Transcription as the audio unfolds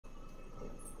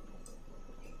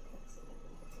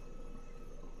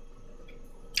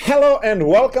Hello and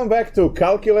welcome back to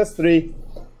Calculus 3.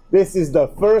 This is the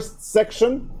first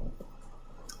section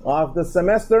of the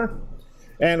semester,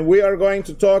 and we are going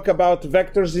to talk about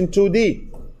vectors in 2D.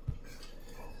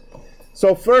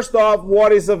 So first off,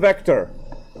 what is a vector?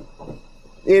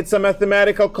 It's a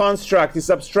mathematical construct, it's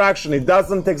abstraction, it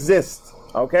doesn't exist,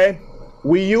 okay?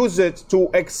 We use it to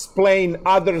explain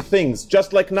other things,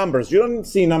 just like numbers. You don't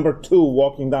see number 2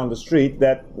 walking down the street,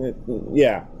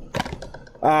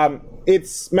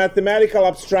 it's mathematical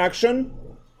abstraction,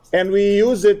 and we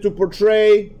use it to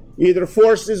portray either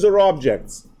forces or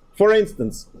objects. For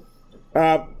instance,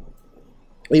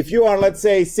 if you are, let's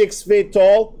say, 6 feet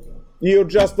tall, you're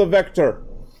just a vector,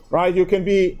 right? You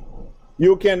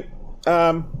can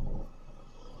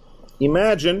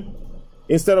imagine,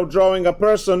 instead of drawing a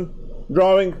person,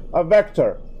 drawing a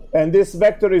vector. And this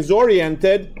vector is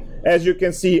oriented, as you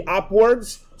can see,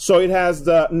 upwards, so it has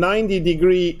the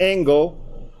 90-degree angle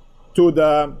to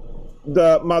the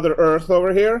Mother Earth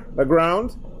over here, the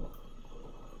ground,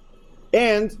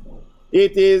 and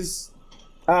it is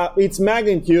its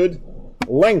magnitude,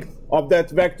 length of that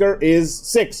vector is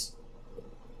 6.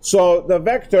 So the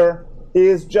vector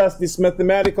is just this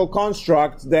mathematical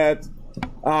construct that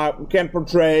can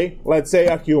portray, let's say,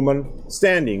 a human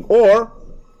standing, or,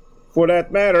 for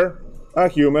that matter, a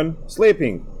human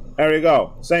sleeping. There you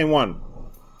go, same one.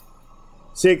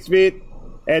 6 feet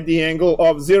at the angle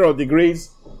of 0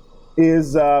 degrees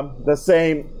is the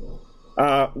same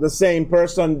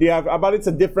person, but it's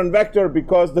a different vector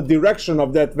because the direction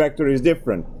of that vector is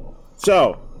different.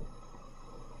 So,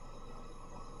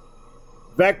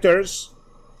 vectors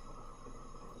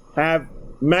have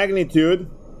magnitude,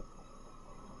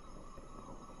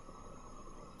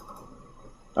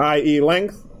 i.e.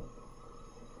 length,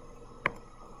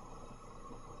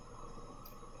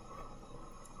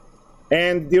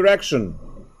 and direction.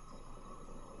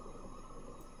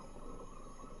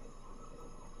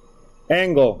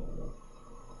 Angle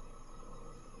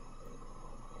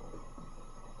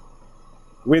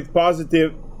with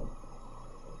positive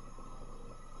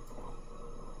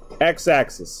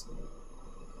x-axis.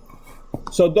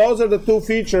 So those are the two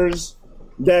features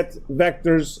that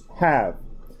vectors have.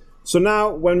 So now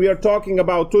when we are talking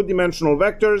about two-dimensional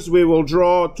vectors, we will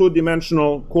draw a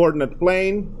two-dimensional coordinate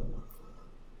plane.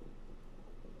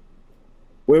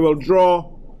 We will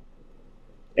draw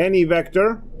any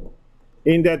vector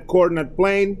in that coordinate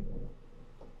plane.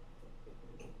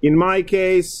 In my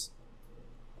case,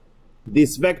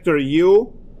 this vector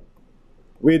u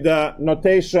with the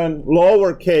notation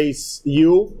lowercase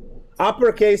u.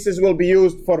 Uppercases will be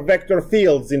used for vector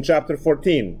fields in chapter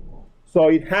 14. So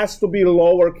it has to be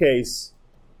lowercase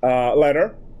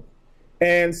letter.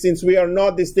 And since we are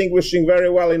not distinguishing very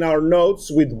well in our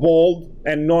notes with bold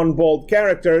and non-bold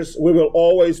characters, we will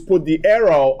always put the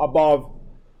arrow above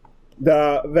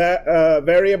the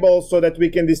variable so that we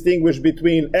can distinguish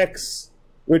between x,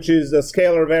 which is a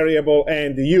scalar variable,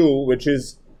 and u, which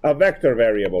is a vector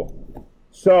variable.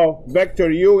 So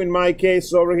vector u in my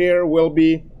case over here will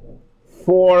be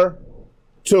 4,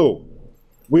 2.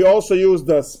 We also use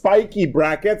the spiky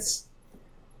brackets.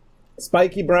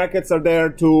 Spiky brackets are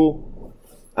there to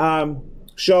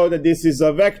show that this is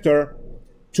a vector,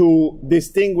 to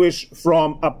distinguish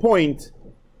from a point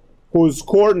whose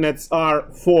coordinates are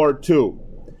 4, 2.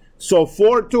 So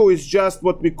 4, 2 is just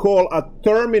what we call a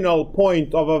terminal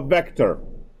point of a vector,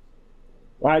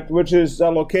 right? Which is a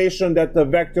location that the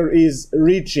vector is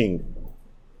reaching.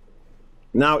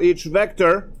 Now each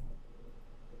vector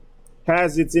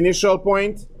has its initial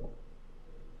point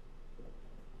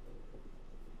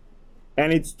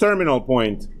and its terminal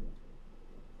point.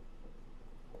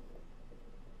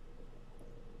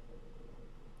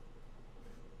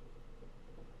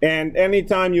 And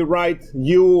anytime you write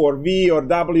u or v or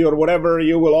w or whatever,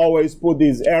 you will always put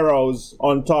these arrows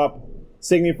on top,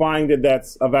 signifying that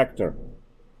that's a vector.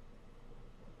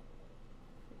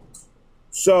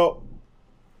 So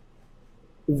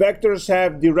vectors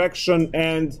have direction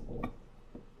and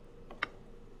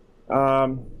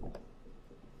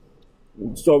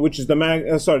which is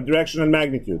the direction and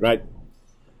magnitude, right?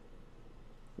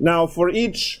 Now for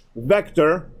each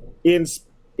vector in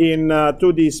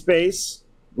 2D space,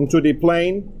 in 2D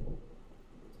plane,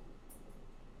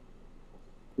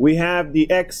 we have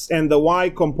the x and the y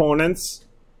components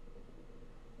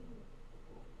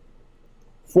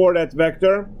for that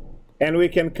vector, and we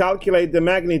can calculate the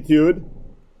magnitude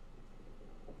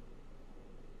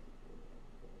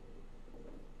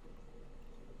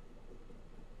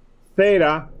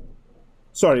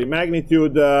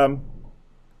magnitude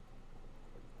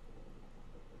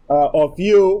of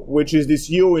u, which is this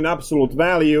u in absolute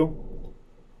value,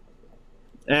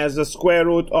 as the square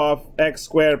root of x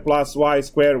squared plus y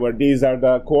squared, where these are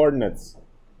the coordinates.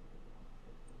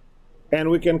 And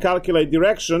we can calculate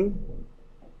direction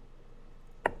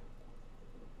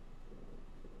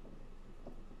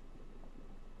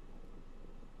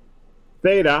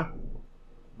theta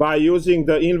by using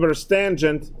the inverse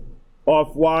tangent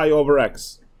of y over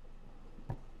x.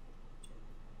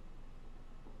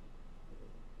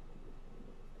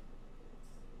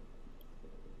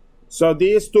 So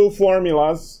these two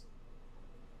formulas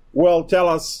will tell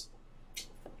us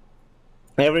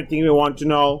everything we want to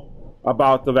know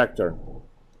about the vector.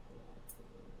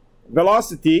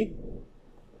 Velocity,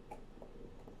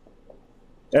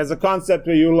 as a concept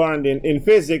that you learned in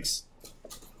physics,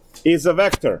 is a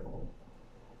vector.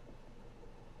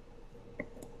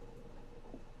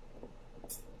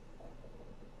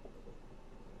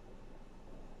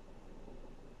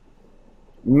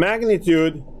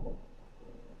 Magnitude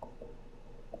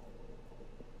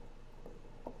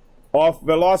of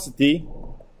velocity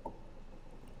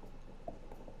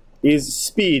is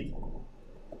speed.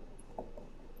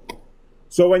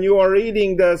 So when you are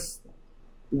reading this,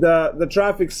 the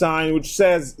traffic sign which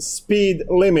says speed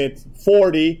limit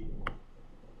 40,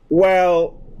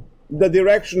 well, the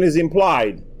direction is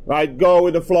implied, right? Go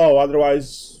with the flow,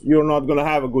 otherwise you're not going to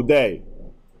have a good day,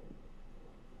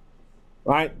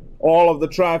 right? All of the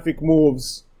traffic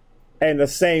moves in the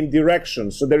same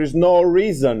direction, so there is no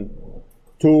reason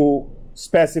to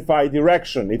specify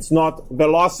direction. It's not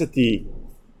velocity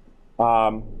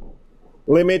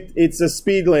limit, it's a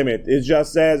speed limit. It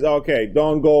just says, okay,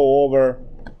 don't go over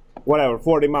whatever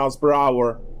 40 miles per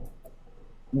hour.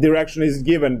 Direction is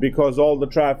given because all the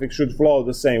traffic should flow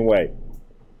the same way.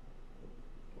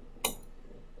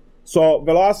 So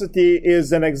velocity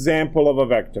is an example of a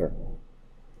vector,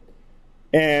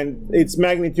 and its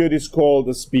magnitude is called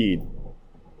the speed.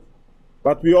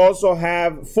 But we also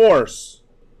have force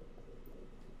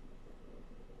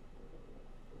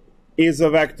is a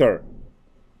vector,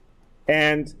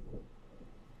 and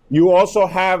you also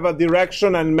have a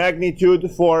direction and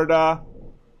magnitude for the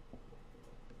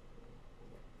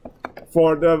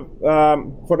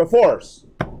force.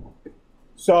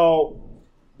 So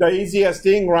the easiest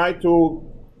thing, right, to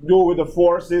do with the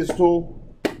force is to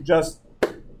just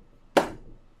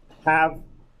have,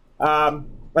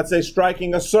 let's say,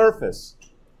 striking a surface.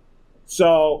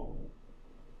 So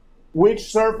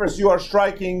which surface you are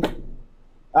striking,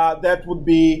 that would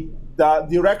be the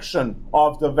direction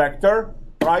of the vector,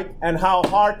 right? And how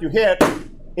hard you hit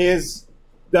is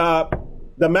the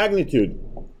magnitude.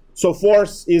 So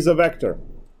force is a vector.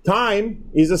 Time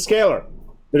is a scalar.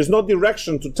 There is no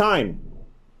direction to time,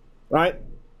 right?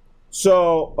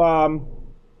 So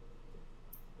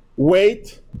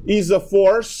weight is a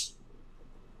force.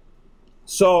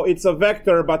 So it's a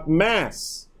vector, but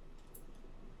mass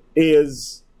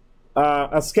is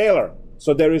a scalar.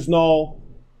 So there is no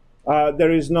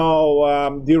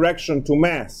direction to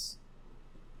mass.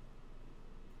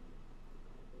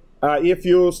 If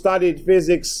you studied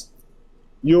physics,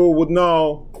 you would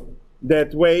know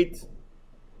that weight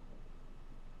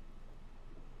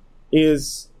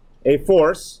is a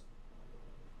force,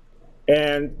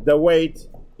 and the weight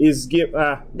is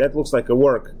that looks like a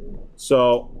work.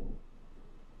 So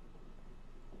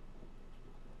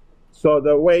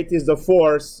the weight is the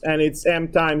force, and it's m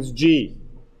times g,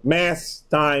 mass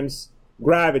times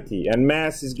gravity, and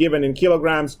mass is given in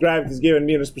kilograms, gravity is given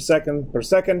meters per second.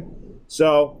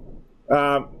 So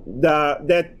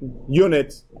that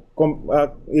unit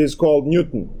is called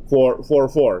Newton for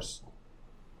force.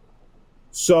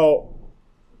 So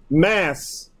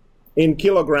mass in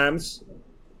kilograms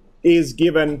is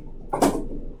given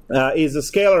is a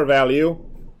scalar value.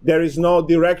 There is no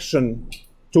direction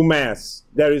to mass.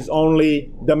 There is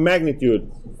only the magnitude,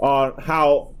 or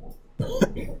how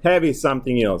heavy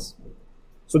something is.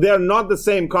 So they are not the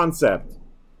same concept.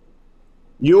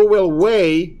 You will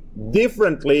weigh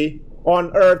differently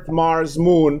on Earth, Mars,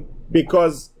 Moon,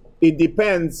 because it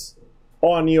depends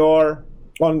on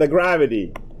the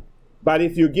gravity. But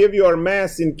if you give your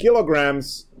mass in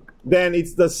kilograms, then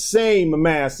it's the same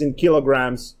mass in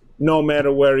kilograms no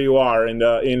matter where you are in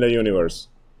the universe.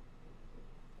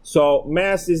 So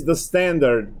mass is the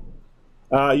standard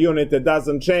unit that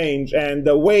doesn't change, and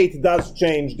the weight does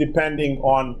change depending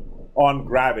on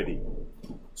gravity.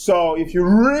 So if you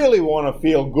really want to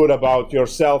feel good about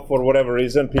yourself for whatever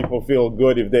reason, people feel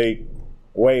good if they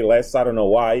weigh less. I don't know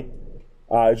why.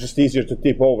 It's just easier to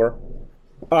tip over.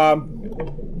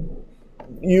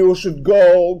 You should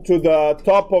go to the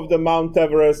top of the Mount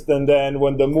Everest, and then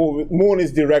when the moon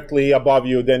is directly above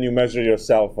you, then you measure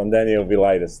yourself, and then you'll be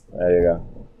lightest. There you go.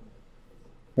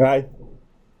 Right?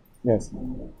 Yes.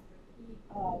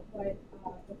 What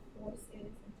the force is in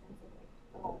terms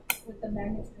of with the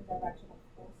magnitude and direction of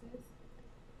forces.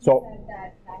 So You said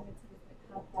that magnitude is like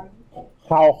how hard you hit.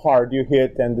 How hard you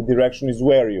hit, and the direction is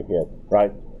where you hit,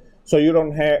 right? So you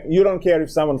don't care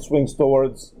if someone swings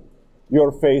towards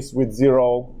your face with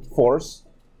 0 force,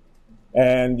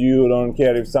 and you don't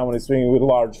care if someone is swinging with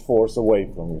large force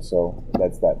away from you. So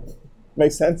that's that.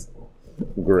 Make sense?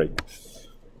 Great.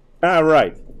 All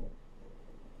right.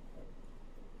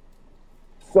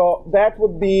 So that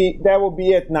would be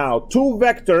it now. Two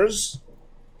vectors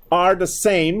are the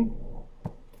same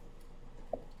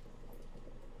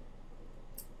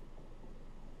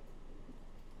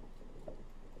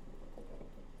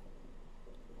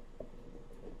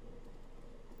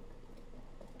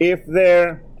if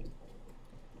their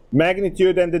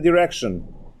magnitude and the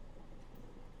direction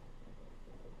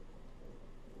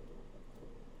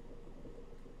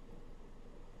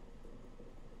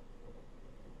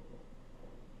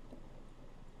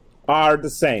are the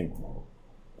same.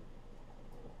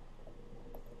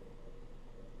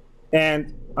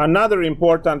 And another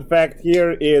important fact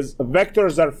here is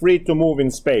vectors are free to move in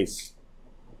space.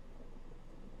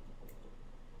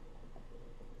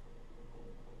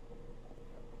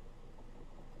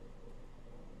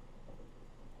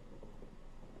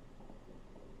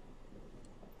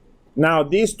 Now,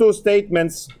 these two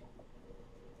statements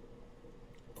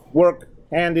work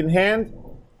hand in hand.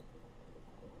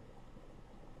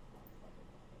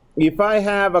 If I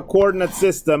have a coordinate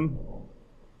system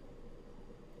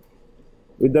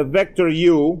with a vector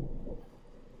u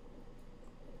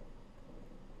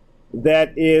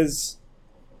that is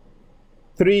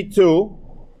 3, 2,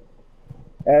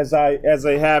 as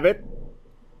I have it,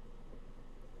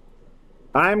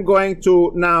 I'm going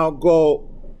to now go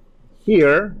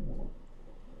here,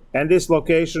 and this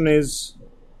location is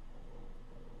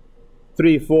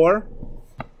 3, 4,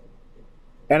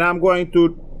 and I'm going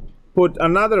to put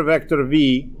another vector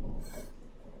v.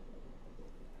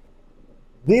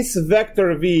 This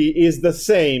vector v is the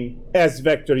same as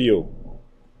vector u.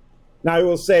 Now you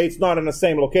will say it's not in the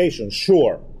same location.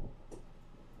 Sure.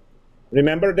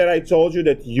 Remember that I told you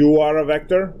that you are a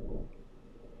vector?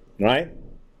 Right?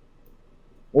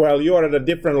 Well, you are at a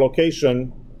different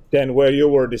location than where you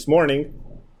were this morning.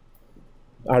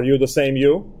 Are you the same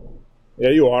you?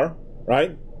 Yeah, you are,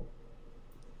 right?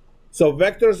 So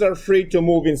vectors are free to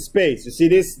move in space. You see,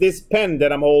 this pen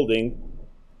that I'm holding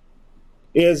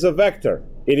is a vector.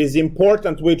 It is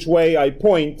important which way I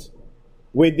point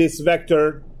with this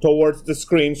vector towards the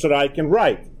screen so that I can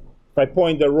write. If I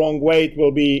point the wrong way, it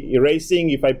will be erasing.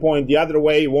 If I point the other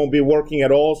way, it won't be working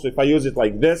at all. So if I use it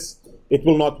like this, it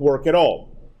will not work at all.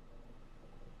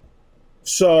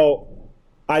 So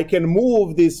I can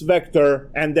move this vector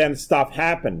and then stuff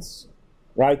happens,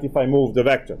 right, if I move the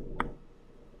vector.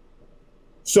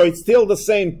 So it's still the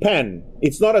same pen.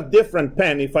 It's not a different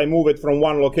pen if I move it from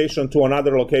one location to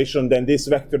another location. Then this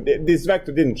vector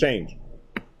didn't change.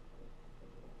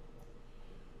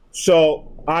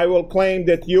 So I will claim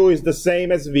that u is the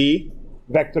same as v,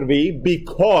 vector v,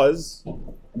 because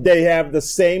they have the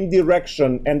same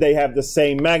direction and they have the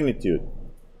same magnitude.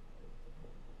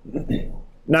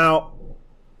 Now,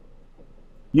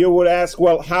 you would ask,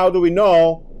 well, how do we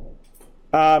know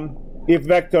if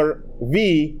vector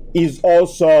v is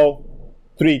also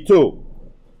 3, 2?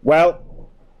 Well,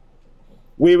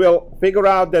 we will figure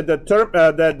out that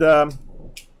the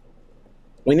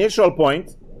initial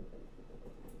point,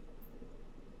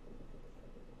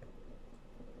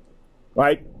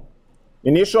 right?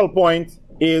 Initial point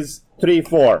is 3,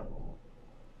 4,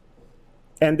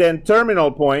 and then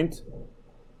terminal point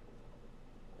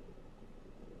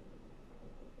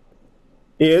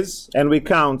is, and we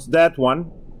count that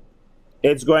one,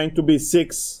 it's going to be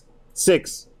 6,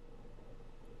 6.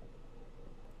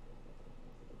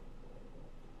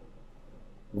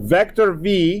 Vector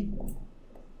v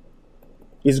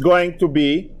is going to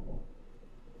be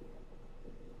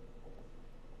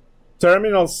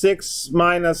terminal 6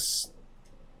 minus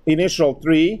initial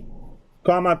 3,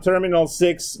 comma terminal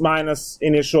 6 minus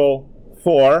initial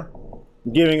 4,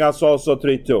 giving us also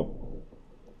 3, 2.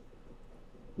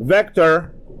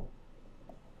 Vector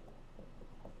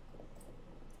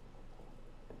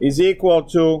is equal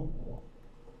to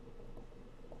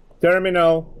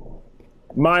terminal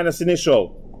minus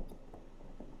initial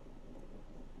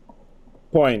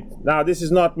point. Now, this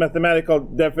is not mathematical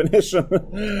definition,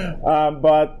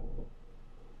 but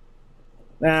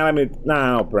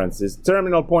now parentheses.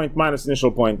 Terminal point minus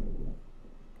initial point.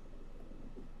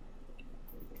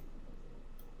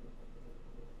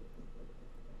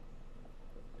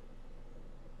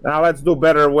 Now let's do a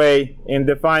better way in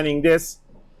defining this.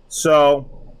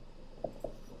 So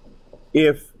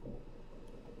if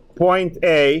point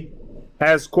A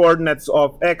has coordinates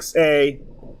of XA,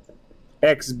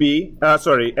 XB,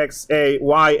 XA,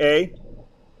 YA,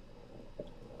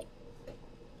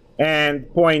 and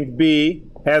point B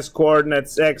has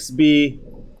coordinates XB,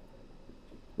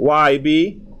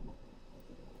 YB,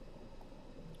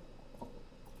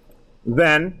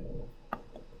 then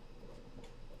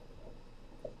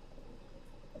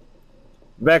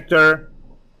vector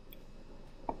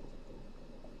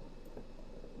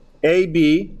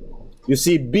AB, you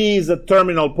see B is a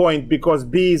terminal point because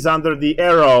B is under the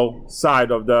arrow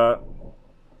side of the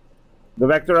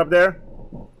vector up there,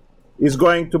 is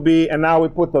going to be, and now we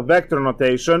put the vector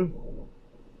notation,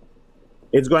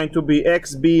 it's going to be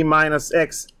XB minus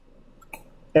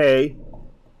XA,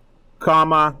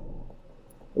 comma,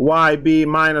 YB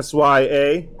minus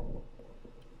YA,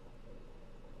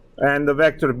 and the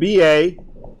vector BA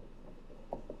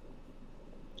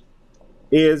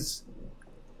is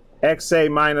XA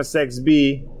minus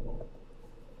XB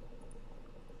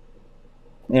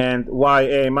and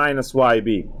YA minus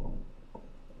YB.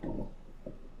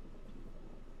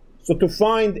 So to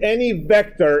find any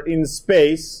vector in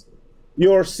space,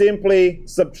 you're simply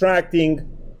subtracting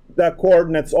the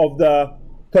coordinates of the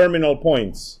terminal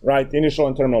points, right? Initial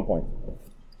and terminal point.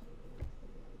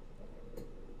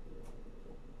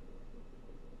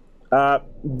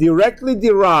 Directly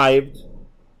derived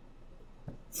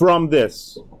from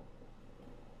this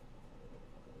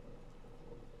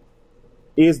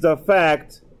is the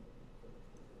fact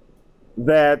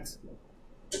that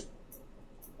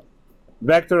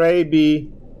vector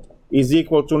AB is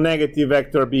equal to negative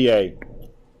vector BA.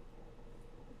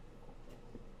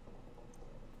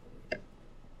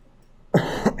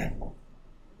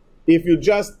 If you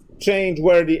just change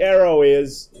where the arrow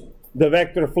is, the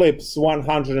vector flips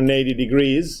 180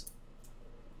 degrees,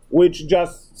 which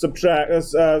just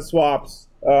swaps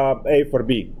A for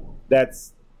B.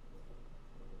 That's,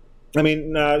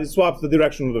 it swaps the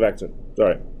direction of the vector.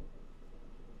 Sorry.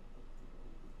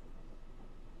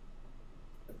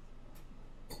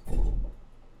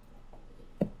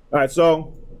 All right,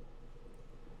 so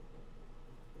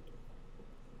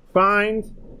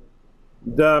find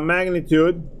the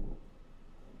magnitude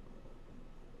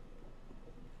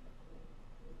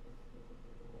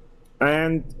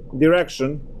and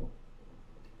direction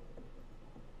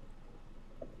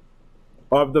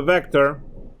of the vector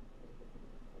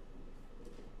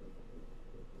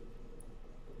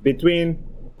between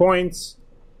points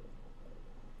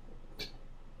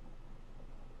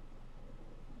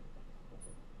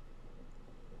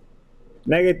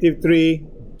 -3,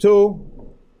 2,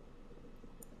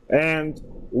 and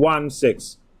 1,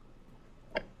 6.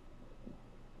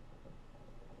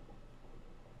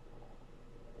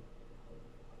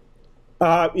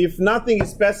 If nothing is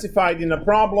specified in a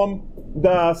problem,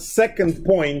 the second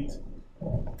point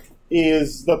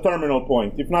is the terminal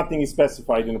point, if nothing is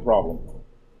specified in a problem.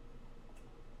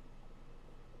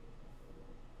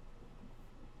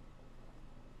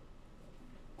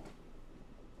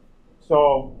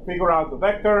 So figure out the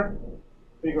vector,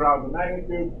 figure out the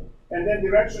magnitude, and then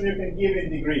direction you can give in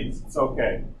degrees. It's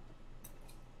okay.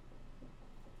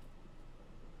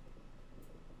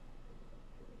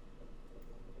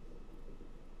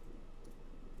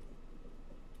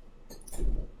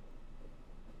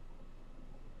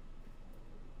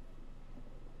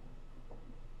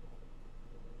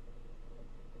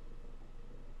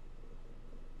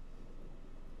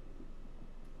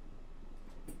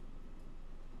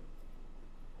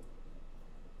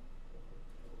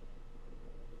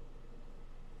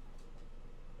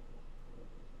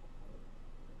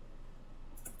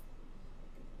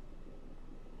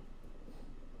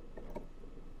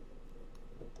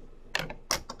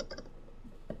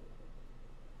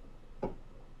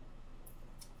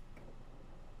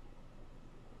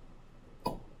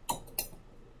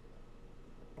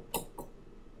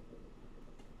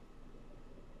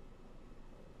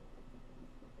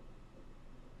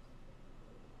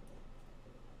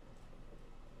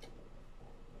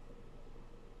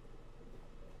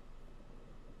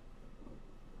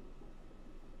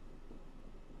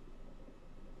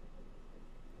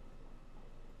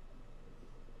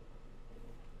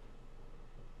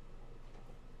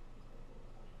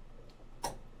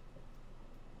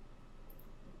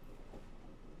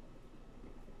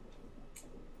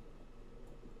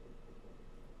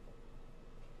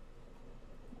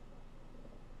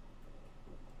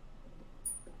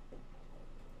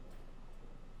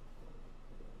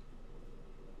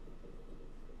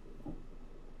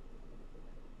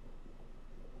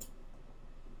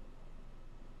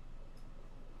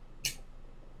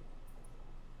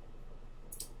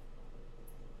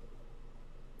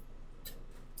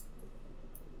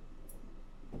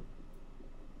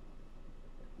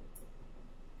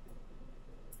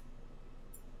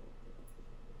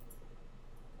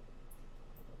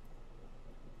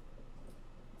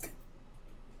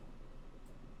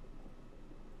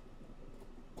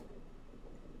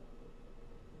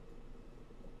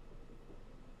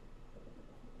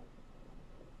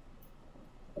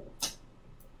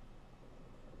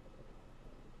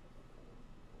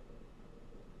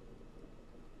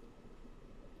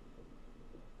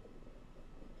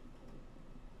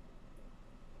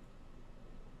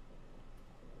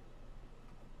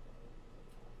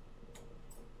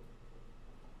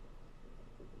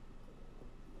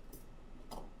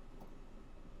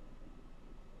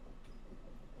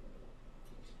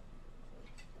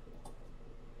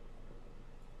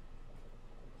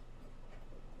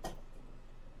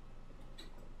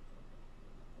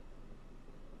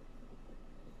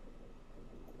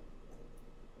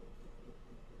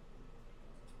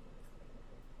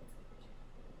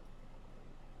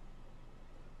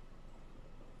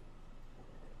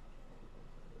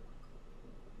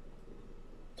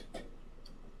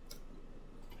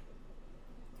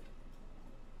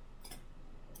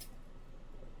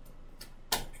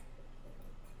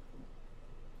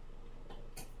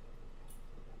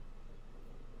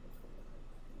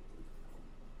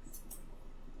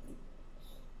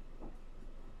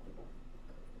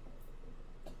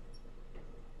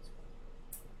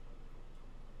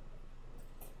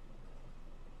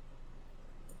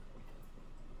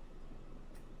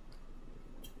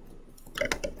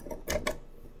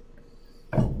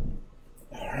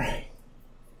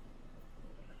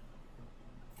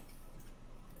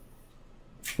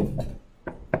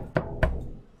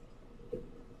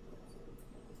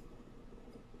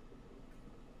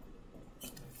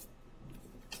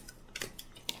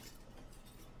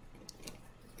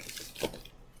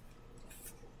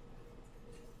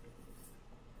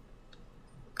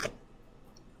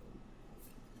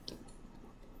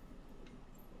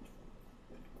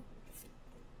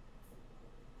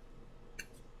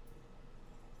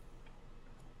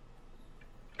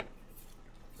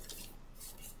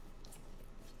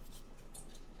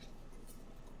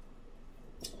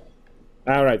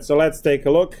 All right, so let's take a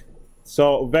look.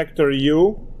 So vector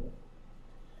u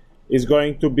is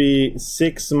going to be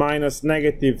 6 minus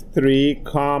negative 3,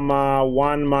 comma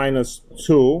 1 minus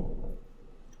 2.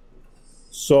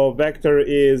 So vector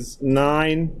is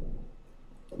 9,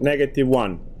 negative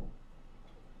 1.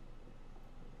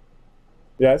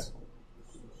 Yes?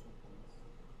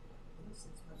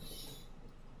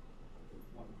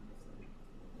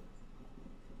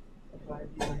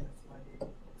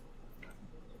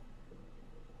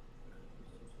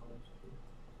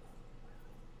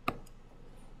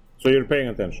 So you're paying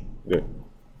attention. Good.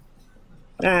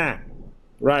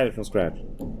 Write it from scratch.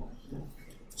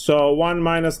 So 1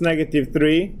 minus negative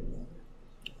 3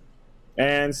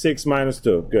 and 6 minus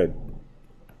 2. Good.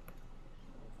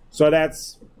 So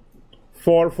that's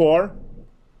 4, 4.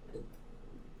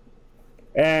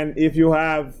 And if you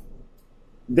have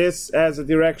this as a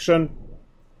direction,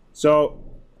 so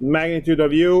magnitude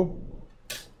of u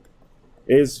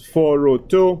is 4 root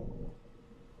 2,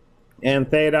 and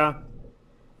theta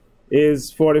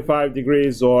is 45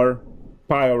 degrees or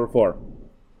pi over 4.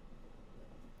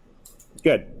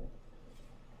 Good.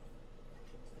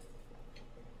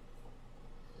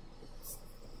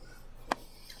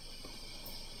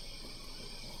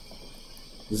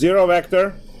 Zero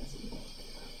vector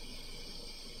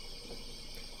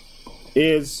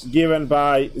is given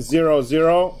by 0,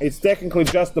 0. It's technically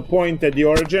just the point at the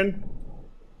origin.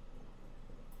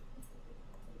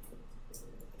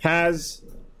 Has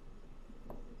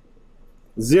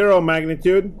 0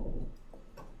 magnitude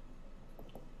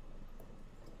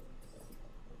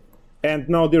and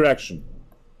no direction.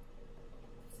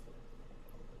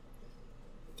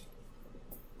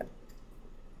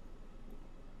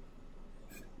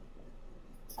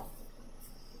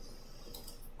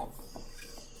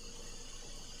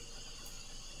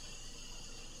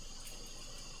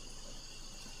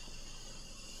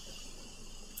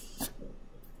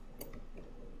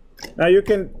 Now you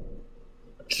can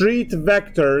treat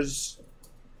vectors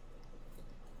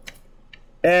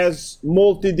as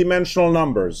multidimensional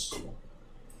numbers.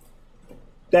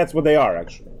 That's what they are,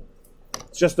 actually.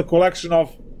 It's just a collection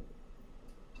of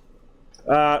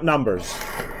numbers.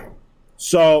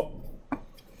 So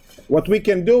what we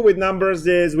can do with numbers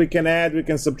is we can add, we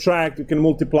can subtract, we can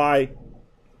multiply,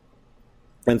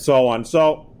 and so on.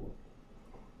 So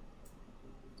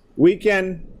we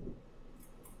can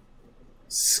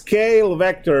scale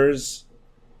vectors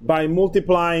by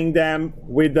multiplying them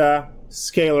with a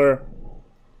scalar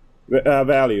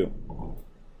value.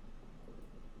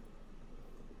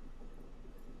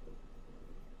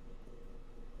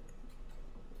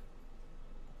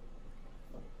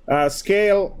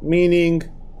 Scale meaning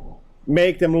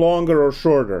make them longer or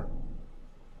shorter.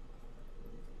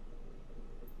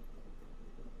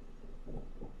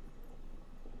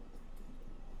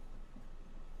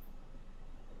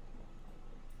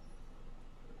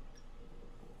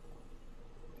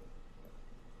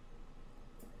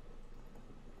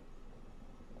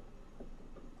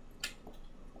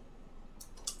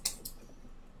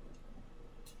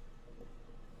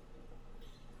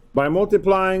 By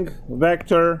multiplying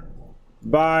vector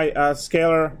by a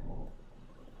scalar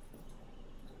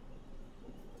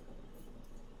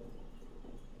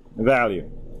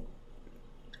value.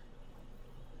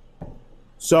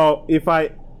 So if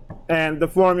and the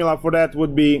formula for that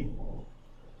would be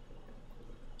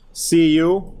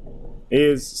Cu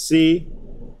is C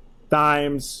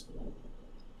times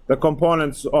the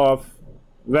components of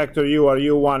vector u are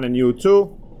u1 and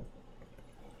u2,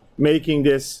 making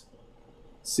this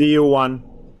Cu1,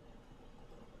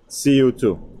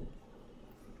 Cu2.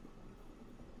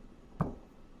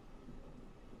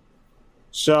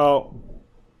 So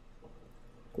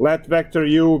let vector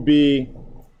u be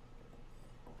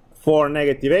 4,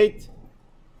 negative 8.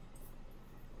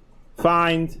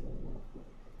 Find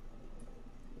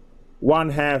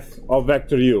 1/2 of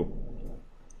vector u.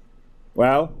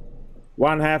 Well,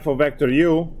 1/2 of vector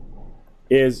u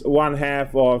is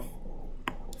 1/2 of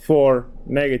 4,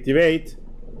 negative 8.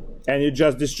 And you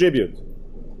just distribute,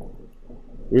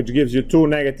 which gives you 2,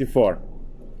 negative 4.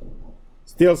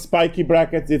 Still spiky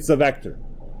brackets, it's a vector.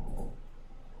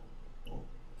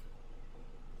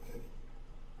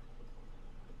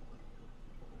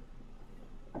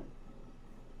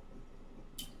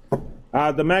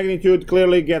 The magnitude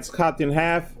clearly gets cut in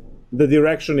half. The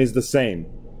direction is the same.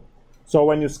 So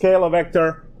when you scale a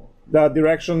vector, the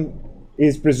direction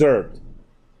is preserved.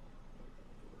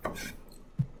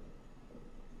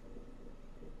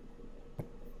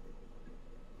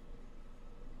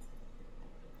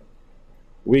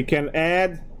 We can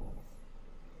add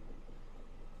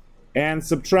and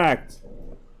subtract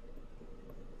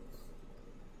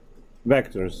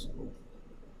vectors.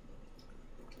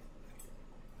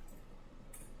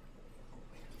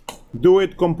 Do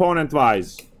it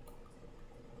component-wise.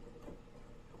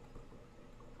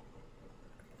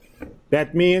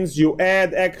 That means you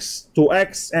add x to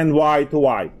x and y to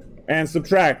y, and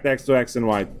subtract x to x and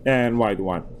y to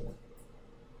y.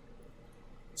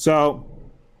 So,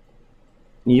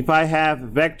 if I have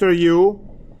vector u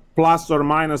plus or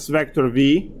minus vector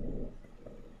v,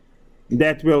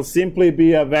 that will simply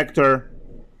be a vector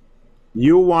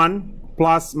u1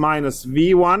 plus minus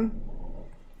v1,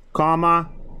 comma,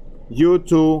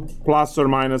 u2 plus or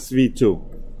minus v2.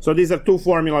 So these are two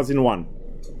formulas in one,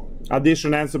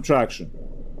 addition and subtraction.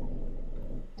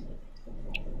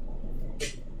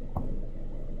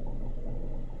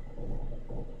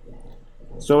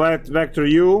 So let vector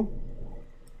u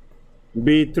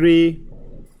be 3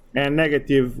 and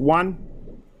negative 1,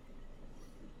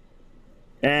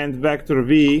 and vector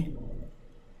v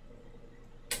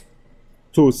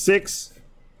 2, 6.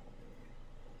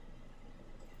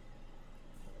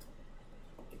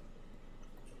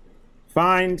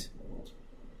 Find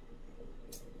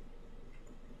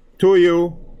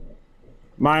 2u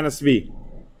minus v.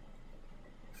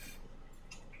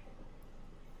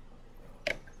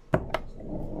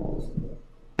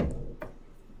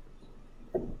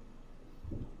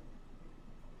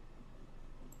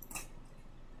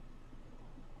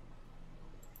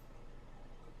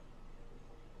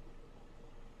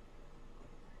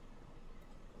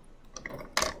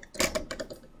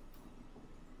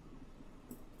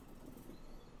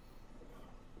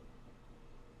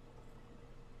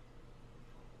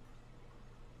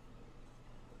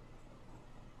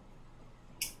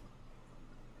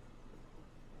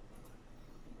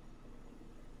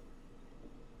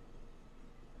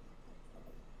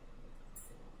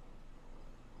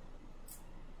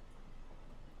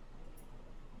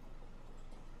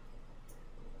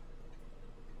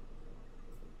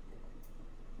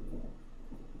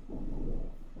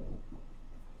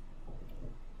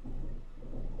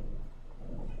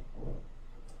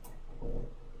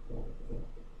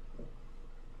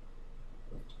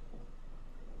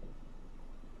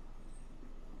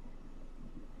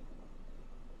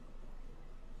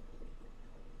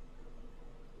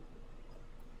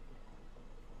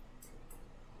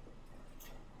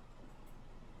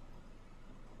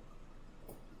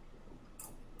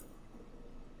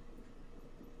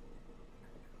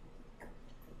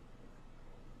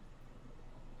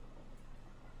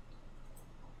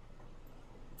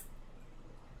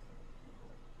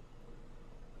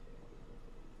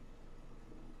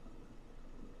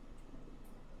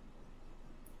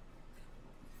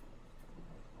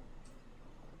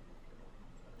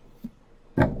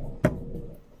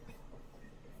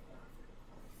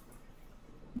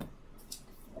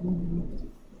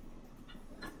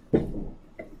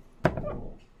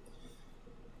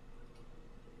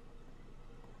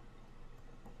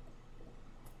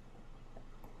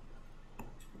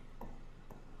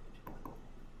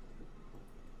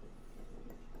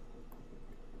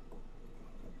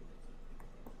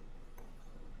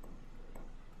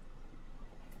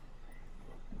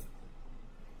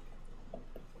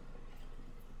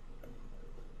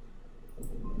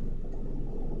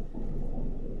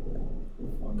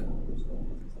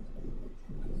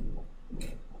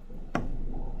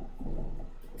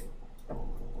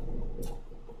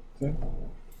 Okay.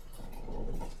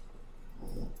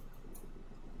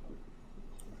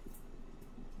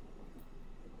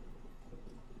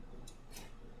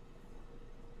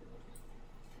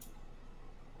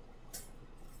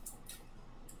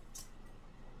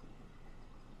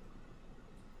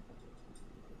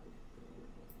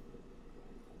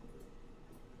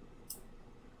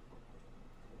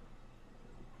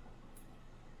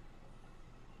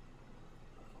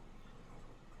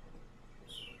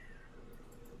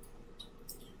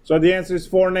 So the answer is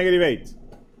 4, negative 8.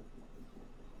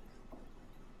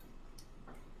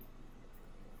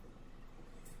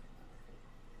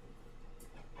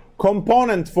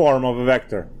 Component form of a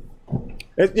vector.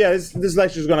 This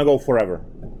lecture is going to go forever.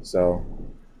 So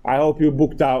I hope you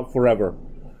booked out forever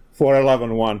for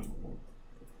 11.1.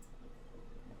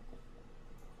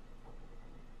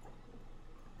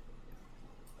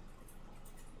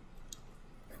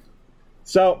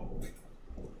 So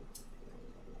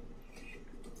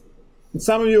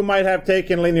some of you might have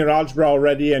taken linear algebra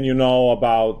already and you know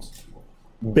about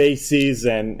bases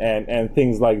and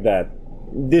things like that.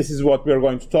 This is what we're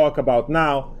going to talk about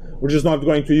now. We're just not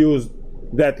going to use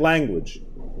that language.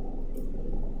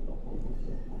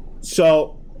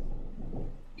 So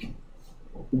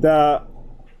the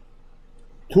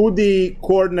 2D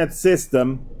coordinate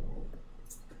system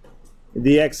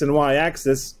the x and y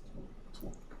axis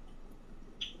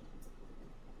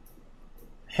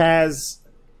has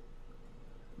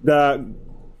the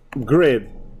grid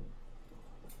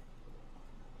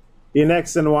in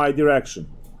x and y direction.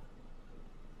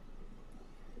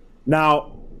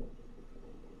 Now,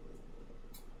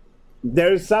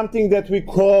 there is something that we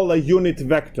call a unit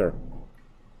vector.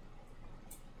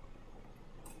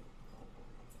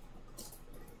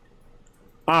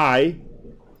 I,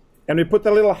 and we put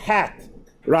a little hat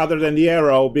rather than the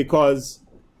arrow because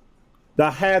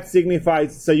the hat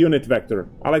signifies it's a unit vector.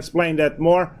 I'll explain that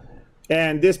more.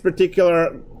 And this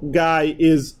particular guy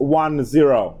is 1,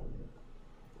 0.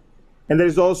 And there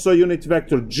is also a unit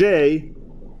vector j,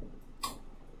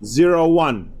 0,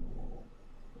 1.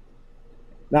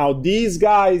 Now these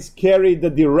guys carry the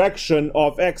direction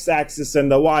of x-axis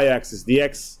and the y-axis, the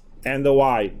x and the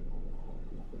y.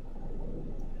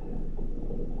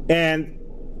 And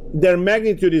their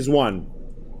magnitude is 1.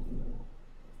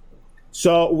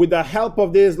 So with the help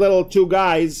of these little two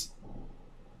guys,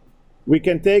 we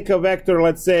can take a vector,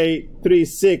 let's say 3,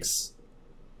 6,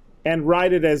 and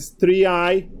write it as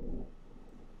 3i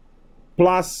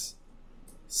plus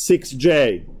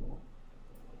 6j.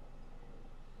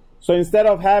 So instead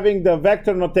of having the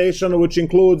vector notation, which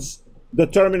includes the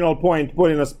terminal point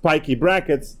put in a spiky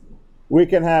brackets, we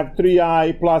can have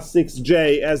 3i plus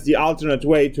 6j as the alternate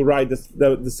way to write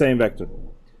the same vector.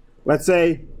 Let's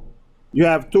say you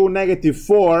have 2, negative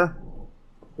 4.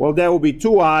 Well, that will be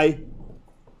 2i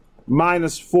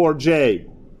minus 4j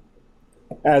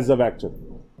as a vector.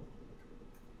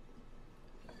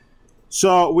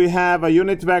 So we have a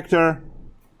unit vector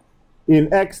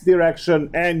in x direction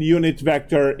and unit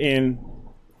vector in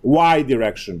y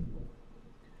direction.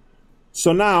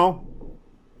 So now,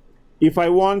 if I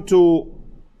want to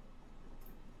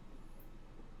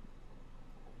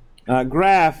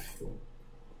graph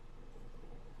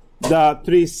the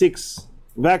 3, 6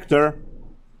 vector,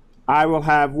 I will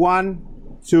have 1,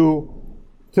 2,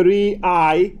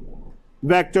 3i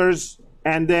vectors,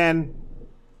 and then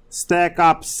stack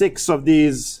up 6 of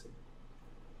these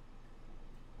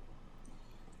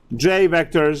j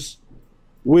vectors,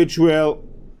 which will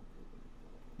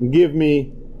give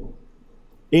me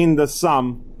in the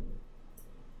sum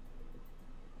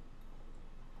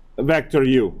vector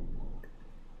u.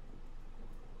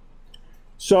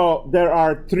 So there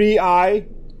are 3i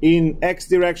in x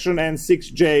direction and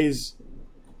 6j's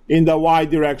in the y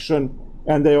direction,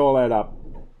 and they all add up.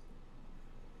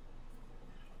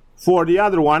 For the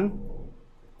other one,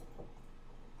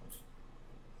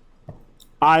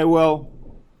 I will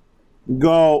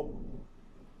go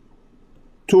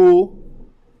 2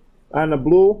 and a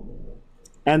blue,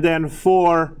 and then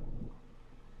 4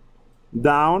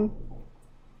 down,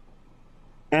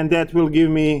 and that will give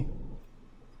me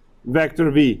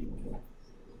vector v.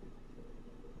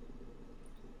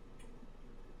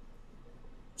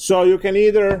 So you can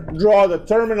either draw the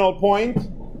terminal point,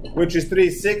 which is 3,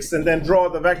 6, and then draw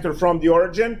the vector from the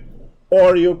origin,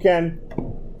 or you can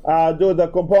do the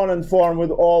component form with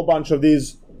a whole bunch of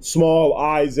these small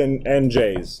i's and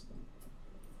j's.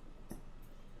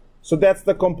 So that's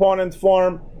the component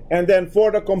form. And then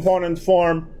for the component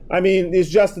form, I mean, it's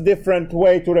just a different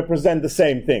way to represent the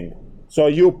same thing. So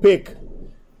you pick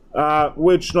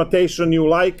which notation you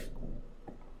like.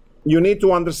 You need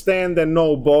to understand and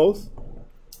know both.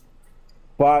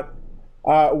 But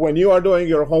when you are doing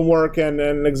your homework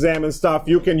and exam and stuff,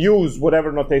 you can use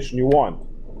whatever notation you want.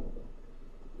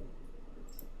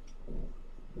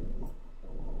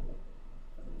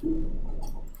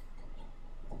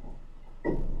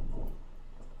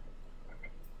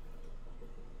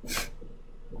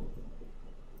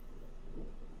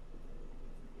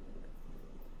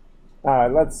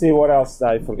 Let's see what else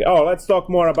I forget. Oh, let's talk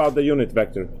more about the unit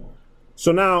vector.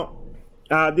 So now,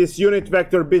 this unit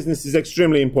vector business is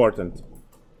extremely important.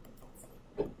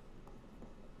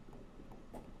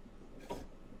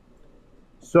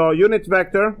 So unit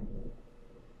vector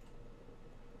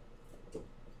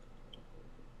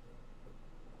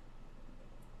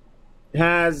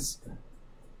has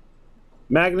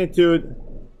magnitude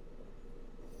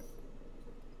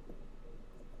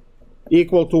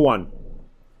equal to 1.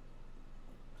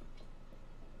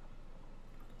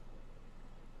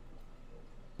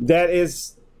 That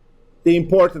is the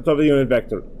importance of the unit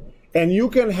vector. And you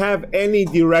can have any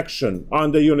direction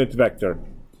on the unit vector.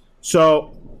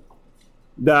 So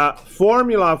the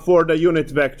formula for the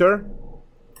unit vector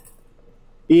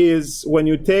is when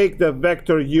you take the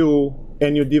vector u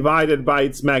and you divide it by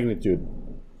its magnitude.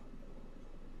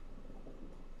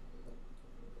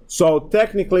 So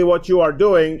technically what you are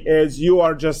doing is you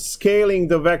are just scaling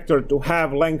the vector to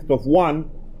have length of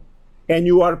 1, and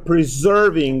you are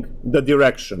preserving the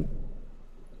direction.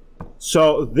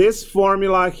 So this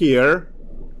formula here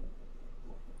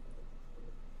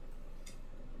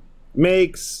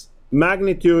makes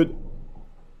magnitude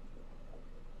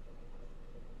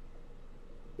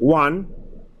 1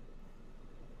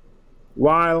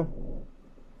 while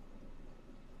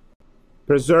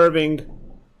preserving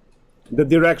the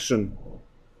direction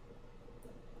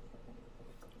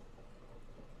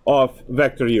of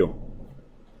vector u.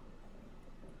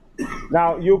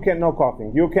 Now you can, no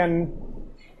coughing, you can,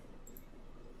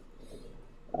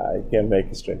 I can make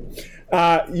it straight.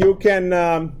 You can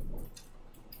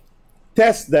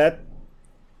test that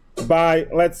by,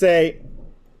 let's say,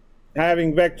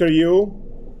 having vector u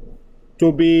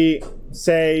to be,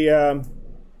 say,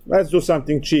 let's do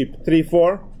something cheap, 3,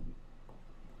 4.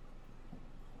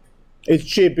 It's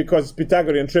cheap because it's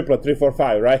Pythagorean triplet, 3, 4,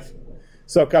 5, right?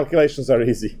 So calculations are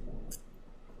easy.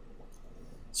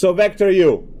 So vector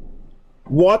u,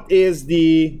 what is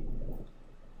the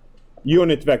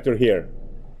unit vector here?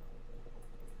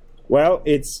 Well,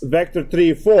 it's vector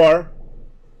 3, 4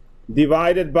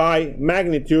 divided by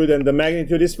magnitude, and the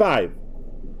magnitude is 5.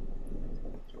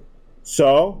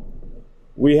 So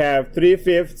we have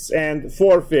 3/5 and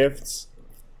 4/5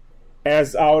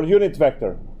 as our unit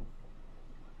vector.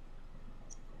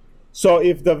 So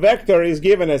if the vector is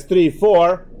given as 3,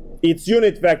 4, its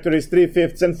unit vector is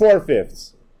 3/5 and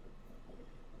 4/5.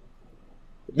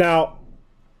 Now,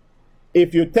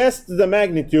 if you test the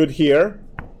magnitude here,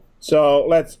 so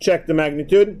let's check the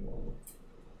magnitude.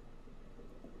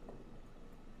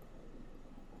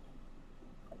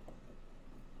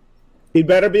 It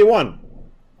better be 1.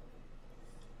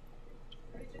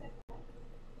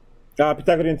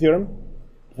 Pythagorean theorem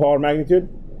for magnitude.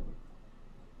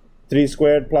 3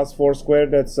 squared plus 4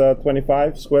 squared, that's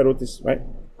 25. Square root is, right?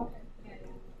 Okay. Yeah.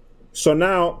 So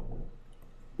now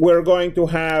we're going to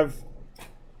have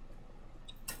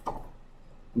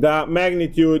the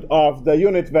magnitude of the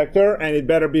unit vector, and it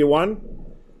better be 1.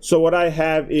 So what I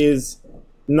have is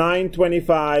 9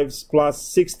 25s plus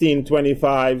 16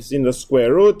 25s in the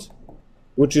square root,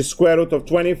 which is square root of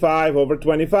 25 over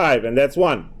 25, and that's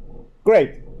 1.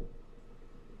 Great.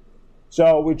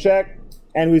 So we check,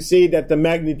 and we see that the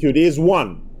magnitude is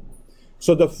 1.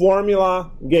 So the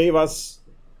formula gave us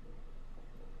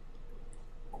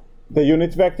the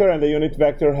unit vector, and the unit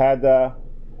vector had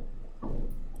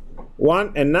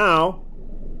 1. And now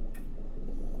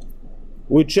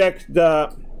we check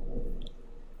the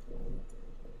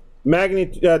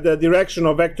magnitude, the direction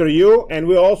of vector u, and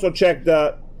we also check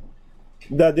the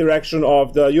direction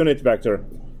of the unit vector.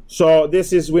 So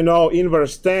this is, we know,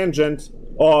 inverse tangent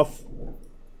of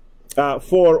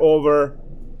 4 over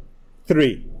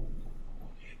 3.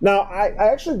 Now, I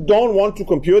actually don't want to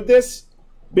compute this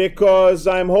because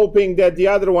I'm hoping that the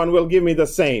other one will give me the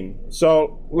same.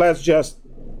 So let's just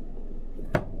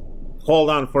hold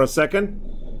on for a second.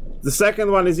 The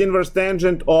second one is inverse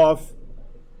tangent of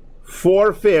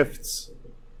 4/5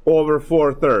 over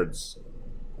 4/3.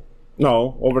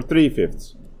 No, over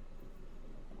 3/5.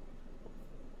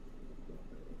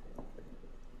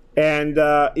 And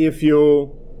if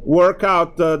you work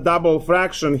out the double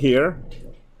fraction here,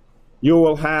 you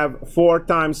will have 4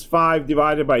 times 5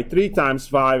 divided by 3 times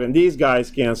 5, and these guys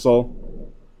cancel.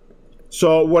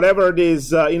 So whatever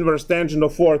this inverse tangent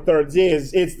of 4/3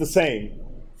 is, it's the same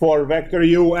for vector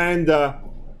u and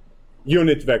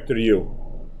unit vector u.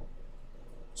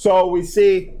 So we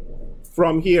see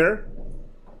from here,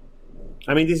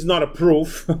 I mean, this is not a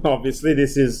proof, obviously,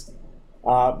 this is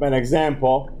an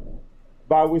example,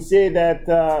 but we see that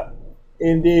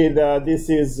indeed this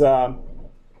is that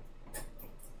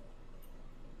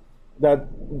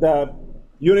the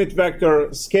unit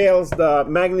vector scales the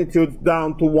magnitude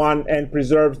down to 1 and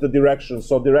preserves the direction.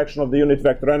 So direction of the unit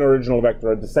vector and original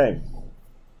vector are the same.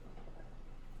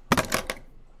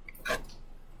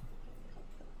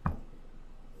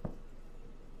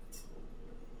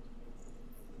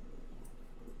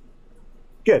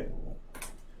 Good.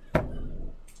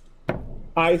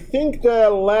 I think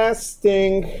the last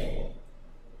thing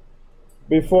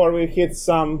before we hit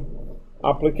some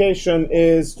application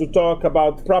is to talk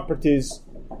about properties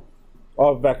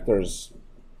of vectors.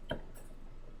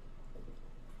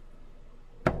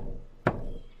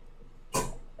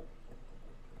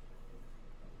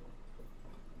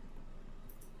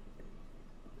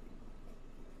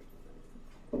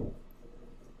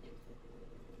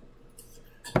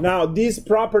 Now, these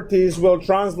properties will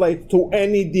translate to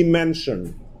any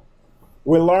dimension.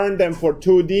 We'll learn them for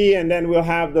 2D, and then we'll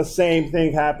have the same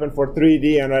thing happen for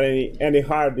 3D and any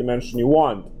higher dimension you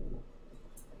want.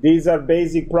 These are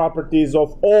basic properties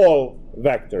of all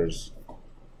vectors.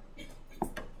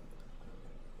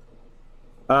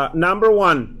 Number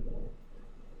one,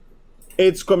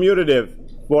 it's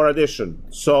commutative for addition.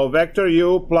 So vector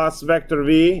u plus vector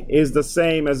v is the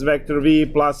same as vector v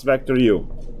plus vector u.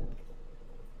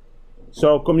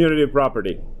 So commutative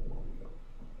property.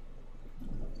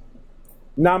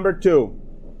 Number two,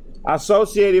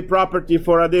 associative property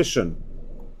for addition.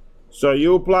 So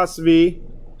u plus v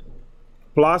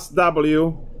plus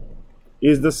w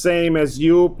is the same as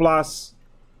u plus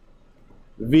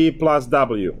v plus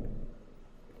w.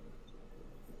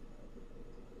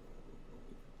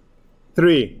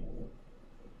 3.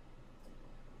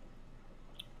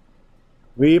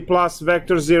 V plus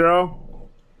vector 0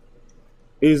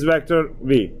 is vector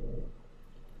v.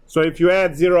 So if you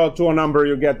add 0 to a number,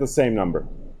 you get the same number.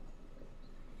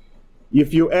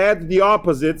 If you add the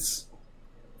opposites,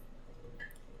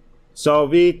 so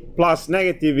v plus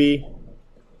negative v,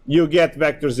 you get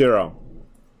vector 0.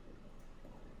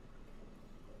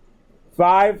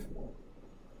 5.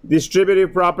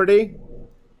 Distributive property.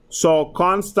 So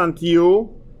constant u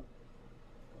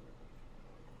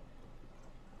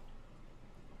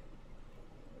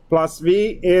plus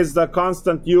v is the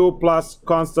constant u plus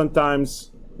constant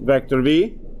times vector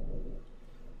v.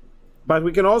 But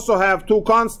we can also have two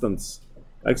constants,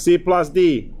 like c plus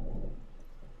d,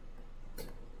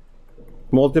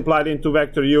 multiplied into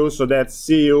vector u, so that's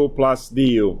cu plus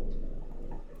du.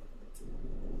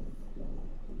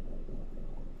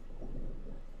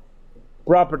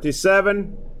 Property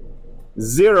 7.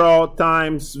 0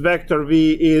 times vector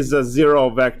v is a 0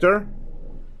 vector.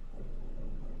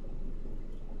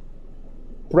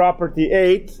 Property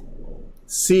 8.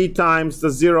 C times the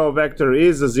 0 vector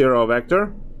is a 0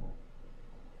 vector.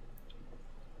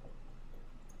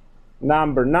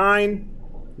 Number 9.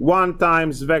 1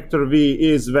 times vector v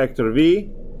is vector v.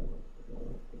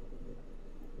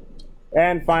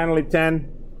 And finally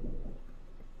 10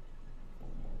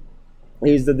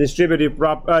 is the distributive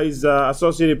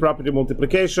associative property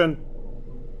multiplication.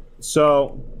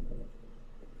 So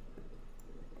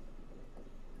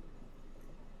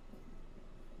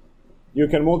you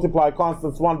can multiply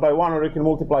constants one by one, or you can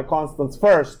multiply constants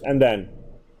first and then.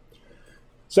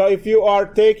 So if you are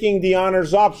taking the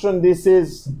honors option, this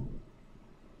is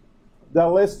the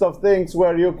list of things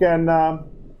where you can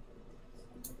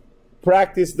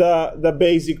practice the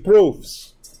basic proofs.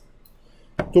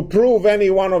 To prove any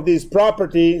one of these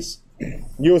properties,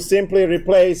 you simply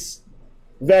replace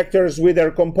vectors with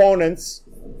their components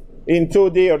in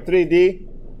 2D or 3D,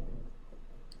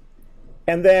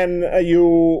 and then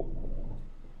you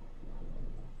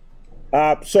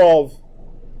solve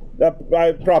the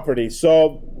property.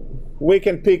 So we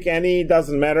can pick any,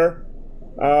 doesn't matter.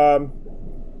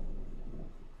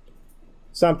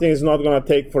 Something is not going to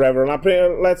take forever. Now,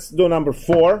 let's do number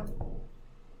 4.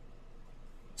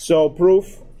 So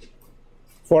proof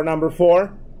for number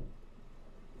 4.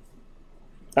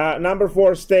 Number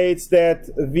 4 states that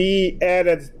v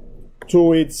added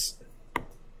to its,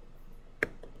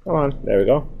 come on, there we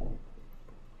go,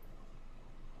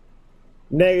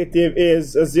 negative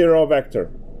is a 0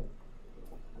 vector.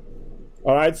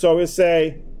 All right, so we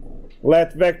say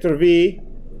let vector v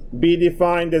be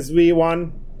defined as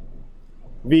v1,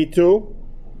 v2.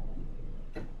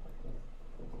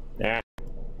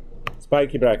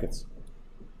 Spiky brackets.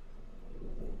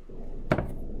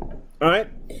 All right,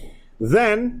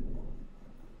 then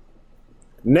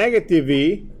negative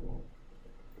v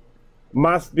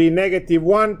must be negative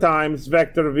 1 times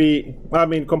vector v,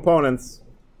 components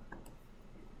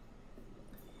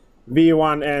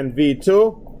v1 and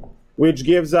v2, which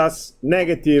gives us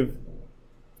negative,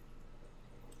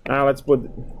 let's put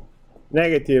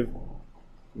negative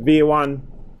v1,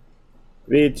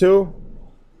 v2,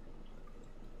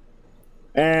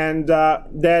 and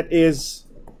that is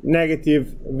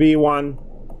negative v1,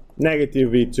 negative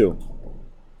v2.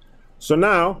 So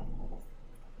now,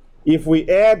 if we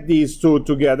add these two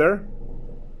together,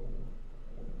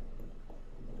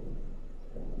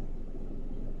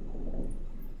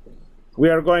 we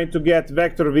are going to get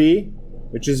vector v,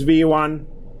 which is v1,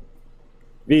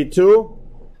 v2,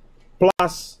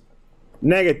 plus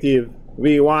negative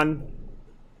v1,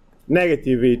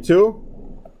 negative v2.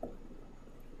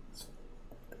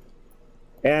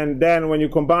 And then when you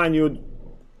combine, you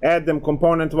add them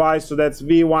component-wise, so that's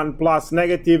v1 plus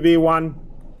negative v1,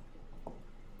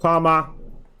 comma,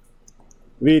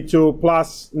 v2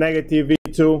 plus negative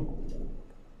v2.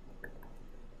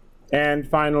 And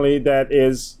finally, that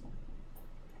is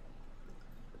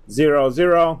 0,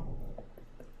 0,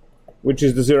 which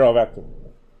is the 0 vector.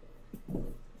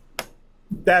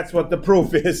 That's what the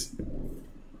proof is.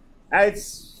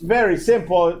 It's very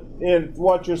simple.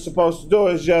 What you're supposed to do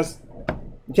is just,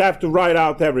 you have to write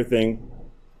out everything.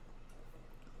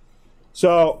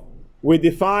 So we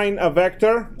define a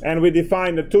vector, and we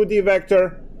define a 2D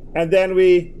vector, and then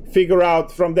we figure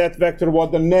out from that vector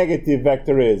what the negative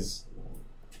vector is.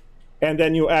 And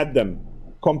then you add them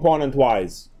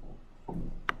component-wise.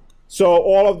 So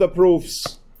all of the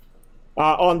proofs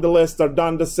on the list are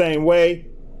done the same way.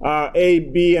 A,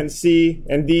 B, and C,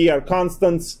 and D are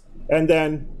constants, and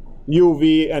then U,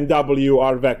 V, and W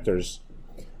are vectors.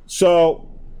 So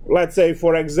let's say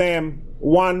for exam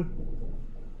 1,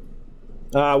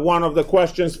 one of the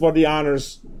questions for the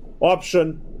honors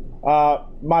option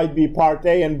might be part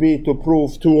A and B to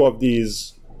prove 2 of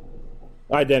these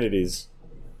identities.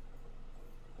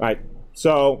 Right.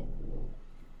 So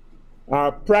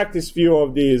practice few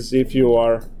of these if you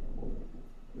are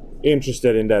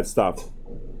interested in that stuff.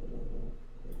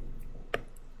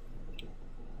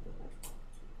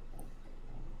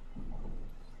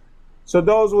 So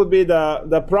those would be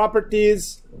the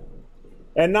properties.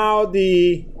 And now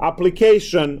the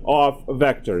application of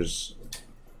vectors.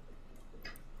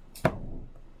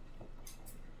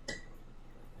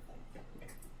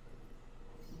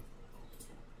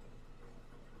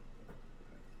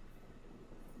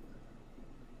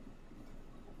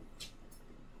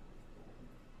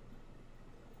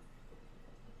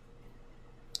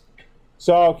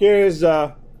 So here is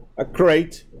a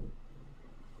crate,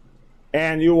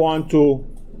 and you want to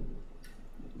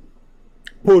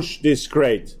push this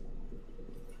crate.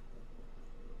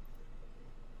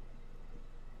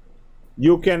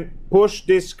 You can push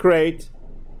this crate.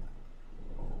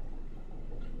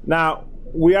 Now,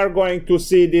 we are going to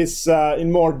see this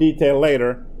in more detail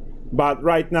later, but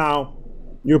right now,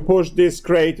 you push this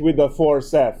crate with the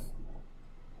force F.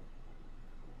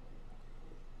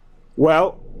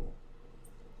 Well,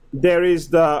 there is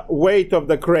the weight of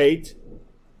the crate,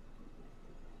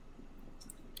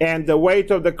 and the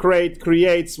weight of the crate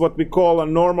creates what we call a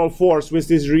normal force, which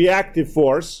is reactive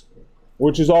force,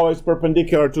 which is always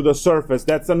perpendicular to the surface.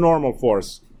 That's a normal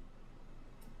force.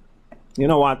 You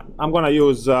know what? I'm going to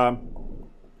use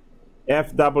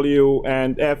FW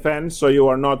and FN, so you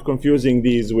are not confusing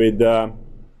these with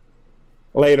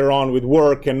later on with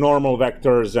work and normal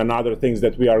vectors and other things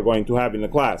that we are going to have in the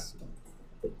class.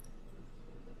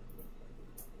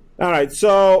 All right,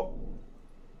 so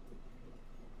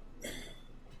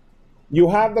you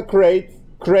have the crate.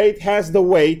 Crate has the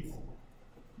weight.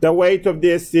 The weight of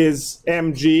this is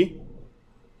mg.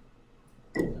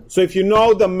 So if you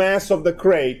know the mass of the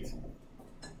crate,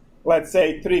 let's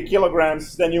say 3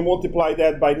 kilograms, then you multiply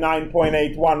that by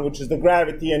 9.81, which is the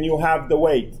gravity, and you have the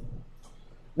weight.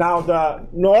 Now the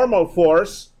normal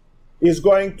force is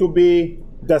going to be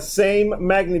the same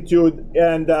magnitude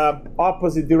and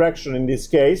opposite direction in this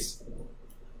case.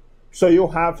 So you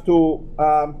have to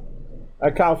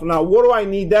account for. Now, what do I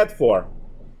need that for?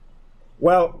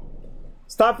 Well,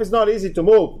 stuff is not easy to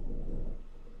move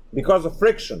because of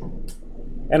friction.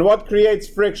 And what creates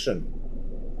friction?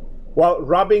 Well,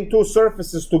 rubbing 2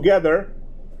 surfaces together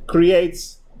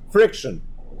creates friction.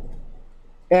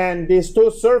 And these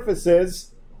 2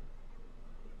 surfaces,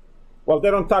 well, they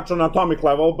don't touch on atomic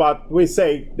level, but we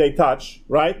say they touch,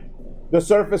 right? The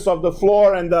surface of the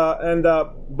floor and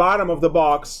the bottom of the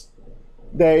box,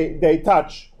 they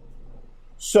touch.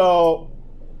 So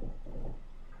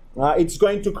it's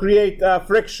going to create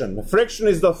friction. Friction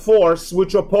is the force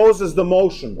which opposes the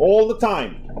motion all the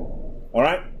time. All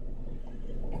right?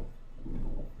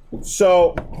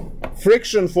 So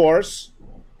friction force,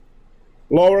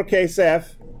 lowercase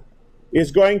f,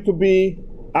 is going to be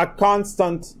a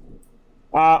constant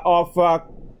of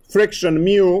friction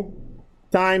mu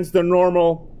times the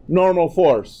normal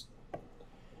force.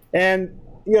 And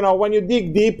you know, when you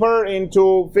dig deeper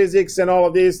into physics and all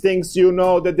of these things, you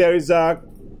know that there is a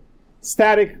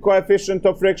static coefficient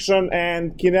of friction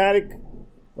and kinetic,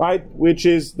 right, which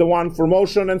is the one for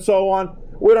motion and so on.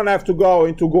 We don't have to go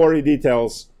into gory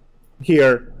details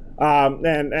here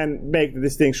and make the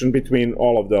distinction between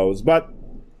all of those. But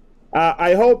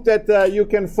I hope that you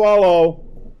can follow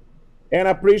and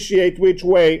appreciate which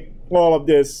way all of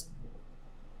this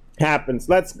happens.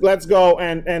 Let's go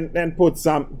and put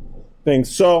some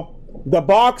things. So the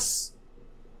box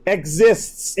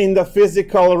exists in the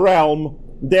physical realm,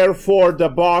 therefore the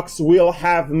box will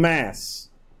have mass.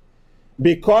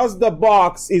 Because the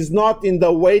box is not in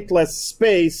the weightless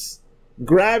space,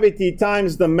 gravity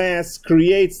times the mass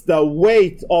creates the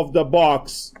weight of the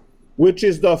box, which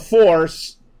is the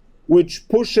force which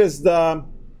pushes the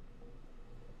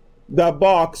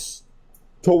box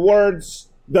towards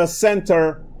the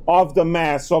center of the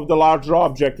mass of the larger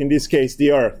object, in this case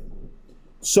the Earth.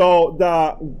 So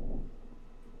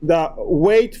the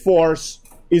weight force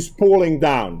is pulling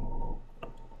down.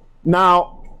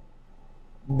 Now,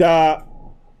 the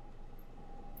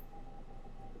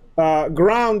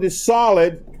ground is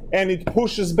solid and it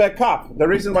pushes back up. The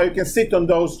reason why you can sit on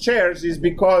those chairs is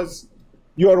because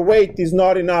your weight is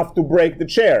not enough to break the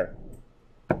chair.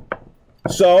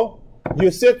 So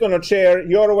you sit on a chair,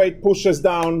 your weight pushes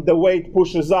down, the weight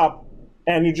pushes up,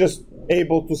 and you're just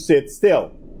able to sit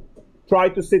still. Try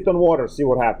to sit on water, see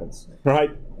what happens,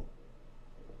 right?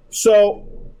 So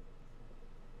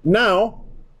now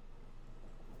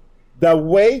the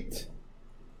weight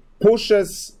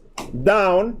pushes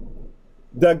down,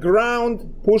 the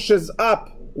ground pushes up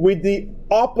with the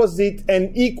opposite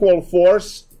and equal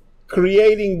force,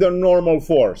 creating the normal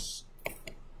force.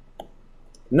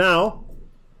 Now,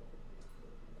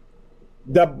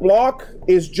 the block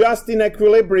is just in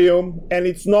equilibrium and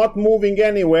it's not moving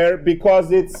anywhere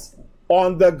because it's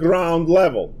on the ground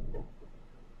level.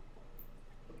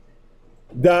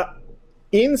 The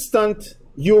instant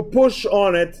you push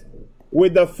on it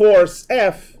with the force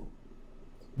F,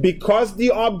 because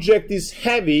the object is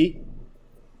heavy,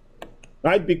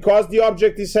 right? Because the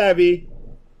object is heavy,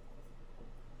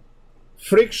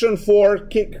 friction force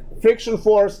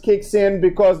kicks in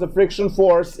because the friction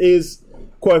force is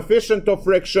coefficient of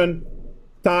friction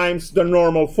times the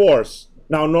normal force.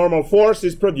 Now, normal force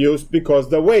is produced because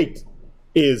the weight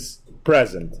is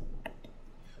present.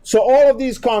 So all of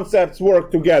these concepts work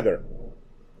together.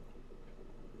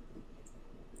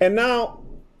 And now,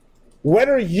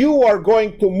 whether you are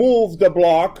going to move the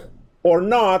block or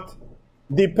not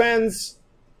depends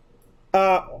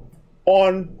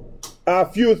on a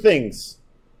few things.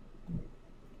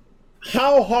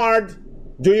 How hard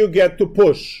do you get to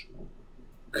push?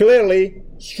 Clearly,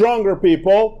 stronger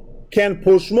people can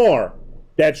push more.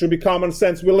 That should be common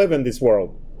sense. We live in this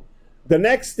world. The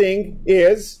next thing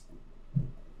is,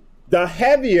 the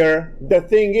heavier the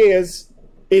thing is,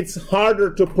 it's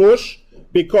harder to push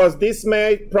because this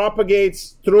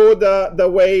propagates through the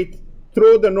weight,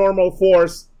 through the normal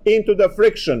force, into the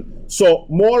friction. So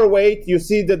more weight, you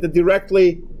see that it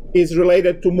directly is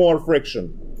related to more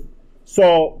friction.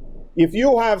 So if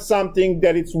you have something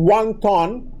that it's 1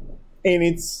 ton in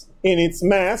its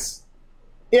mass,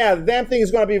 yeah, the damn thing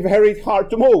is going to be very hard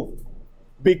to move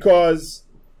because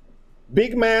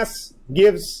big mass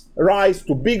gives rise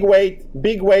to big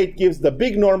weight gives the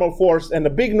big normal force, and the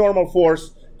big normal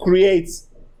force creates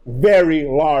very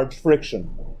large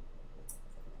friction.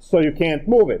 So you can't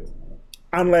move it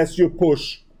unless you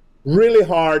push really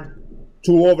hard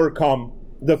to overcome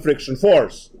the friction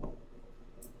force.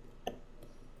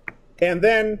 And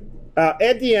then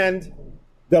at the end,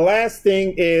 the last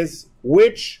thing is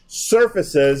which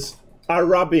surfaces are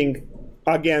rubbing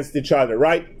against each other,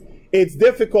 right? It's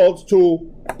difficult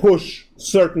to push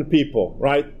certain people,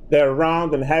 right? They're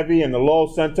round and heavy and a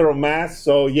low center of mass,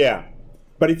 so yeah.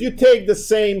 But if you take the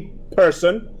same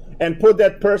person and put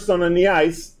that person on the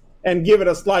ice and give it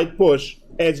a slight push,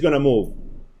 it's going to move.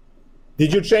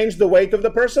 Did you change the weight of the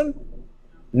person?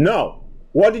 No.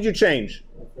 What did you change?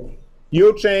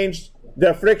 You changed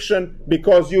the friction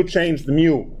because you changed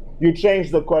mu. You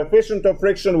changed the coefficient of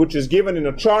friction, which is given in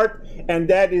a chart, and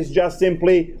that is just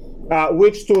simply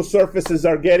which two surfaces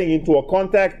are getting into a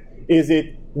contact. Is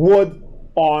it wood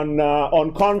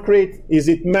on concrete? Is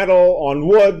it metal on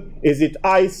wood? Is it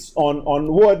ice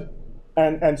on wood?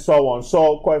 And so on.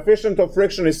 So coefficient of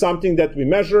friction is something that we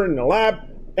measure in the lab,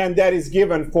 and that is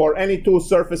given for any two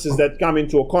surfaces that come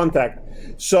into a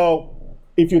contact. So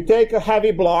if you take a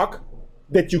heavy block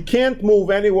that you can't move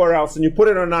anywhere else and you put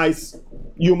it on ice,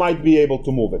 you might be able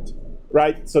to move it,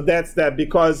 right? So that's that,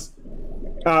 because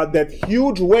that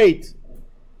huge weight,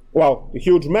 well, the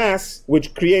huge mass,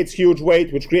 which creates huge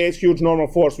weight, which creates huge normal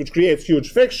force, which creates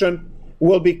huge friction,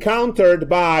 will be countered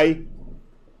by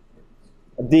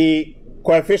the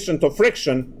coefficient of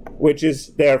friction, which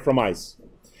is there from ice.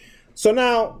 So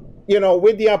now,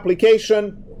 with the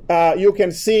application, you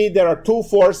can see there are two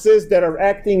forces that are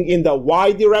acting in the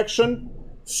y direction.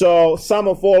 So sum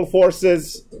of all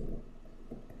forces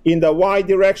in the y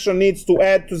direction needs to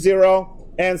add to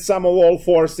 0, and sum of all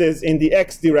forces in the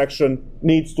x direction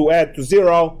needs to add to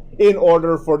 0 in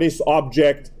order for this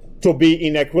object to be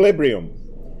in equilibrium.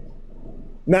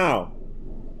 Now,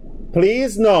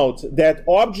 please note that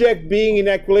object being in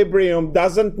equilibrium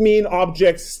doesn't mean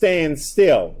object stands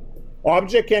still.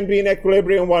 Object can be in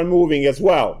equilibrium while moving as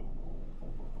well.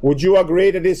 Would you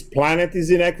agree that this planet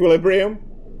is in equilibrium?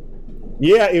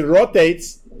 Yeah, it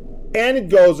rotates, and it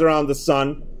goes around the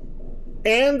sun,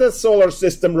 and the solar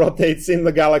system rotates in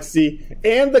the galaxy,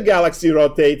 and the galaxy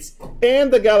rotates,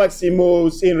 and the galaxy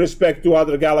moves in respect to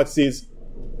other galaxies.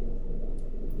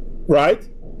 Right?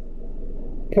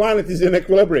 Planet is in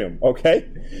equilibrium, okay?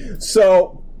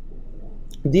 So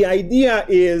The idea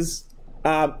is,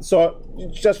 so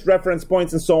just reference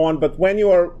points and so on, but when you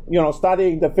are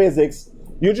studying the physics,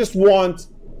 you just want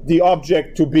the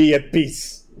object to be at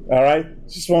peace, all right?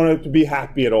 Just want it to be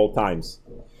happy at all times.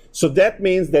 So that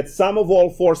means that sum of all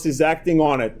forces acting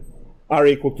on it are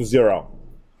equal to 0.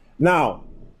 Now,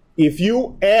 if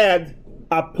you add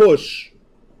a push,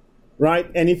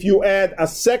 right, and if you add a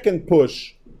second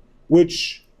push,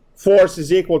 which force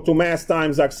is equal to mass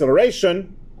times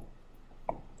acceleration,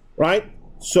 right?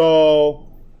 So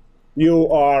you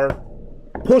are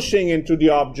pushing into the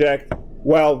object.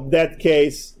 Well, that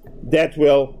case, that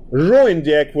will ruin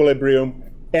the equilibrium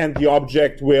and the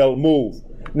object will move.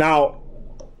 Now,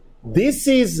 this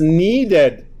is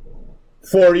needed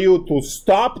for you to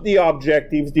stop the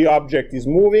object if the object is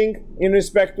moving in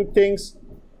respect to things,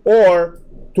 or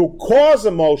to cause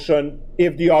a motion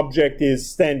if the object is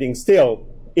standing still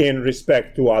in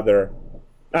respect to other.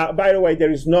 By the way,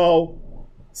 there is no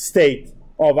state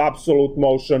of absolute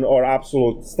motion or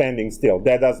absolute standing still.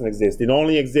 That doesn't exist. It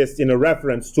only exists in a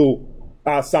reference to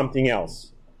something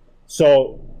else.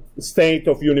 So state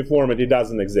of uniformity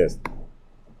doesn't exist.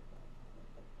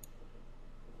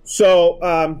 So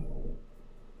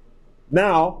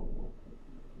now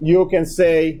you can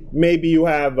say maybe you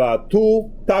have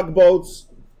 2 tugboats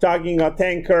tugging a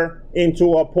tanker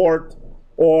into a port,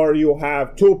 or you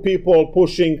have 2 people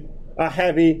pushing a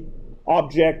heavy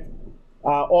object,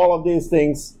 all of these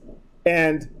things,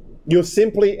 and you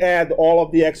simply add all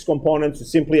of the x components, you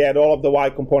simply add all of the y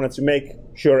components, you make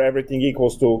sure everything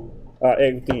equals to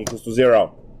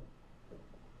 0.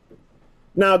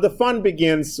 Now the fun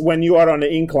begins when you are on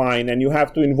an incline and you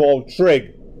have to involve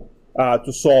trig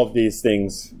to solve these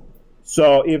things.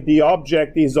 So if the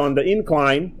object is on the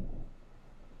incline,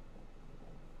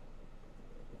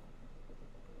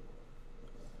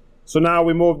 so now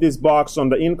we move this box on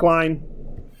the incline,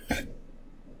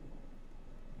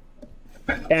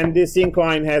 and this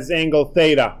incline has angle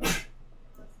theta.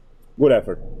 Good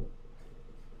effort.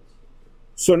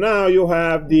 So now you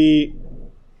have the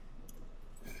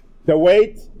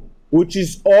weight, which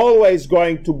is always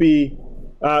going to be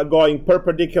going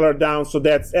perpendicular down, so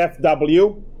that's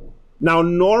Fw. Now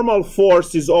normal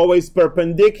force is always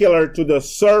perpendicular to the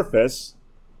surface.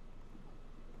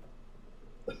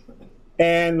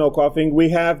 And no coughing, we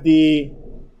have the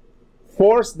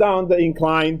force down the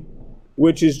incline,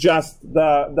 which is just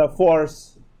the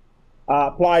force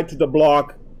applied to the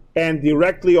block, and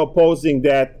directly opposing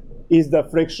that is the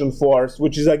friction force,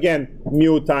 which is again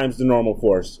mu times the normal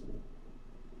force.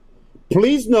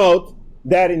 Please note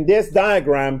that in this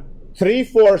diagram, 3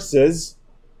 forces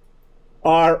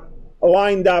are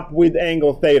lined up with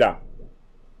angle theta.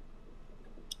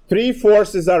 3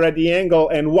 forces are at the angle,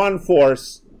 and 1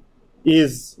 force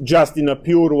is just in a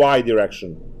pure y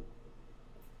direction.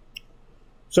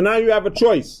 So now you have a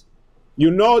choice. You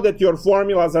know that your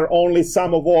formulas are only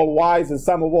sum of all y's and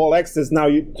sum of all x's. Now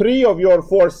 3 of your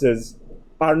forces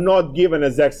are not given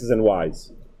as x's and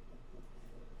y's.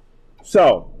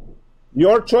 So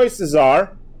your choices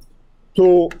are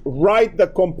to write the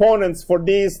components for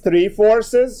these 3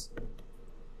 forces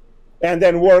and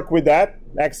then work with that,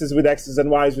 x's with x's and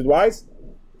y's with y's,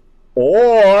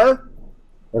 or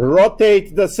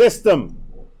rotate the system.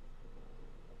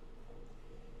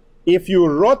 If you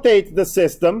rotate the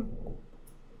system,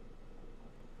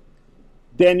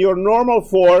 then your normal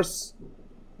force,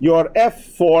 your F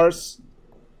force,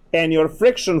 and your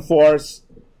friction force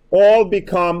all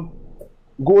become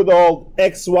good old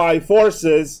XY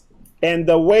forces, and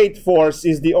the weight force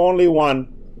is the only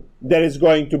one that is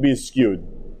going to be skewed.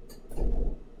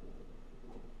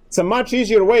 It's a much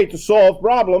easier way to solve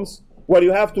problems where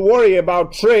you have to worry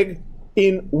about trig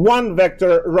in 1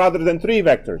 vector rather than 3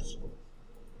 vectors.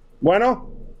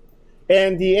 Bueno?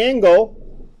 And the angle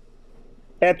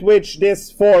at which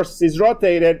this force is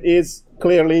rotated is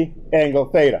clearly angle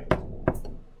theta.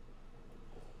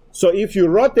 So if you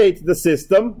rotate the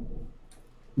system,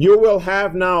 you will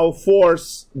have now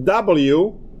force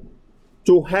W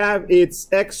to have its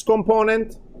x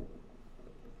component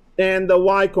and the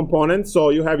y component. So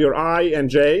you have your I and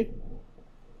j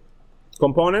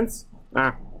components.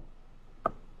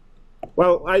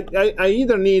 Well, I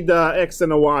either need x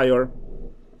and a y, or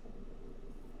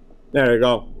there you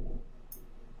go.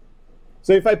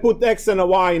 So if I put x and a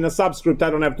y in a subscript, I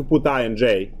don't have to put I and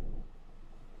j.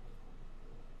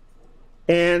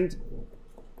 And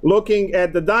looking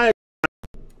at the diagram,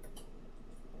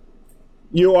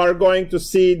 you are going to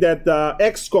see that the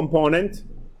x component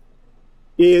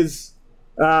is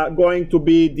going to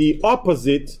be the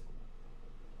opposite,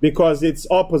 because it's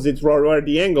opposite where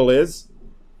the angle is.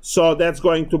 So that's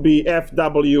going to be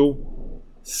Fw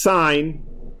sine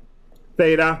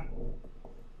theta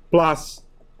plus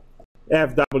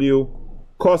FW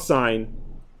cosine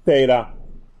theta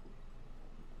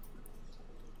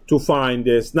to find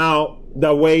this. Now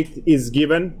the weight is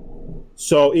given,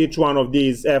 so each one of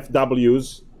these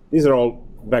FWs, these are all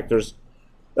vectors,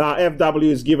 FW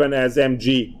is given as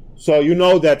mg. So you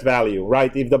know that value,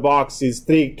 right? If the box is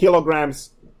 3 kilograms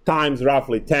times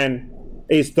roughly 10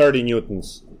 is 30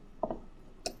 newtons.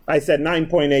 I said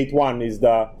 9.81 is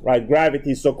the right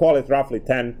gravity, so call it roughly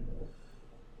 10.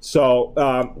 So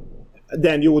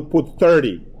then you would put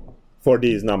 30 for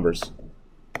these numbers.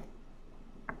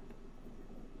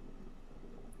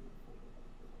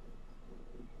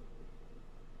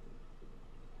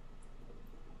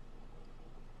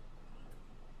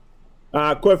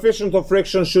 Coefficient of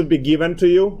friction should be given to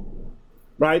you,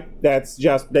 right? That's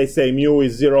just, they say mu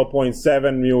is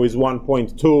 0.7, mu is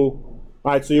 1.2,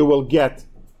 right? So you will get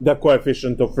the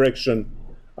coefficient of friction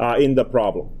in the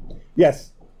problem.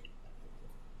 Yes?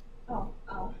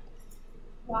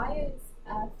 Why is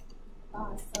F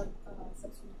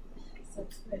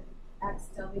subscript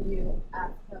XW,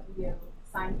 FW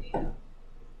sine theta?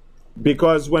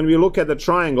 Because when we look at the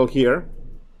triangle here,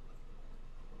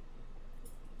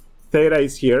 theta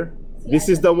is here. This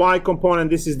is the y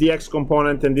component, this is the x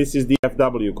component, and this is the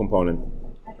FW component.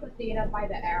 I put theta by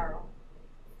the arrow.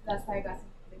 That's why I got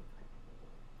something.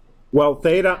 Well,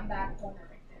 theta. That corner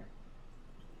right there.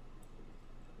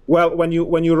 Well, when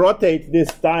you rotate this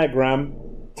diagram,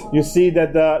 you see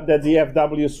that the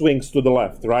FW swings to the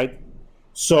left, right?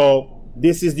 So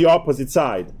this is the opposite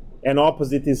side, and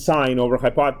opposite is sine over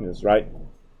hypotenuse, right?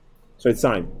 So it's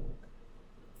sine.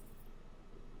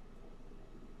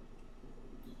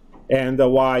 And the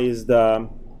y is the,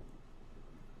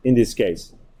 in this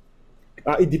case.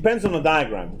 It depends on the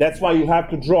diagram. That's why you have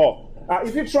to draw.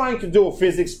 If you're trying to do a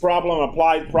physics problem,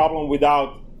 applied problem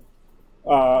without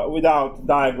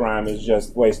diagram, is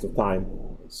just waste of time.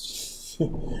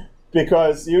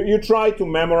 Because you try to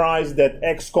memorize that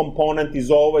x component is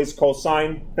always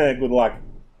cosine. Good luck.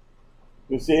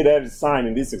 You see that is sine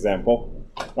in this example,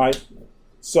 right?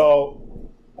 So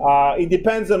it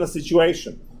depends on the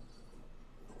situation.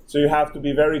 So you have to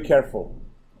be very careful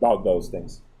about those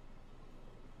things.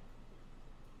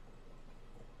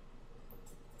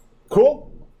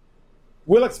 Cool?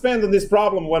 We'll expand on this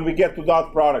problem when we get to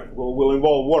dot product. Will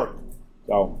involve work.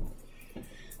 So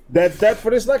that's that for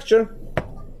this lecture.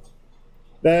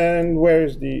 Then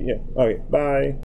where's the, yeah, okay, bye.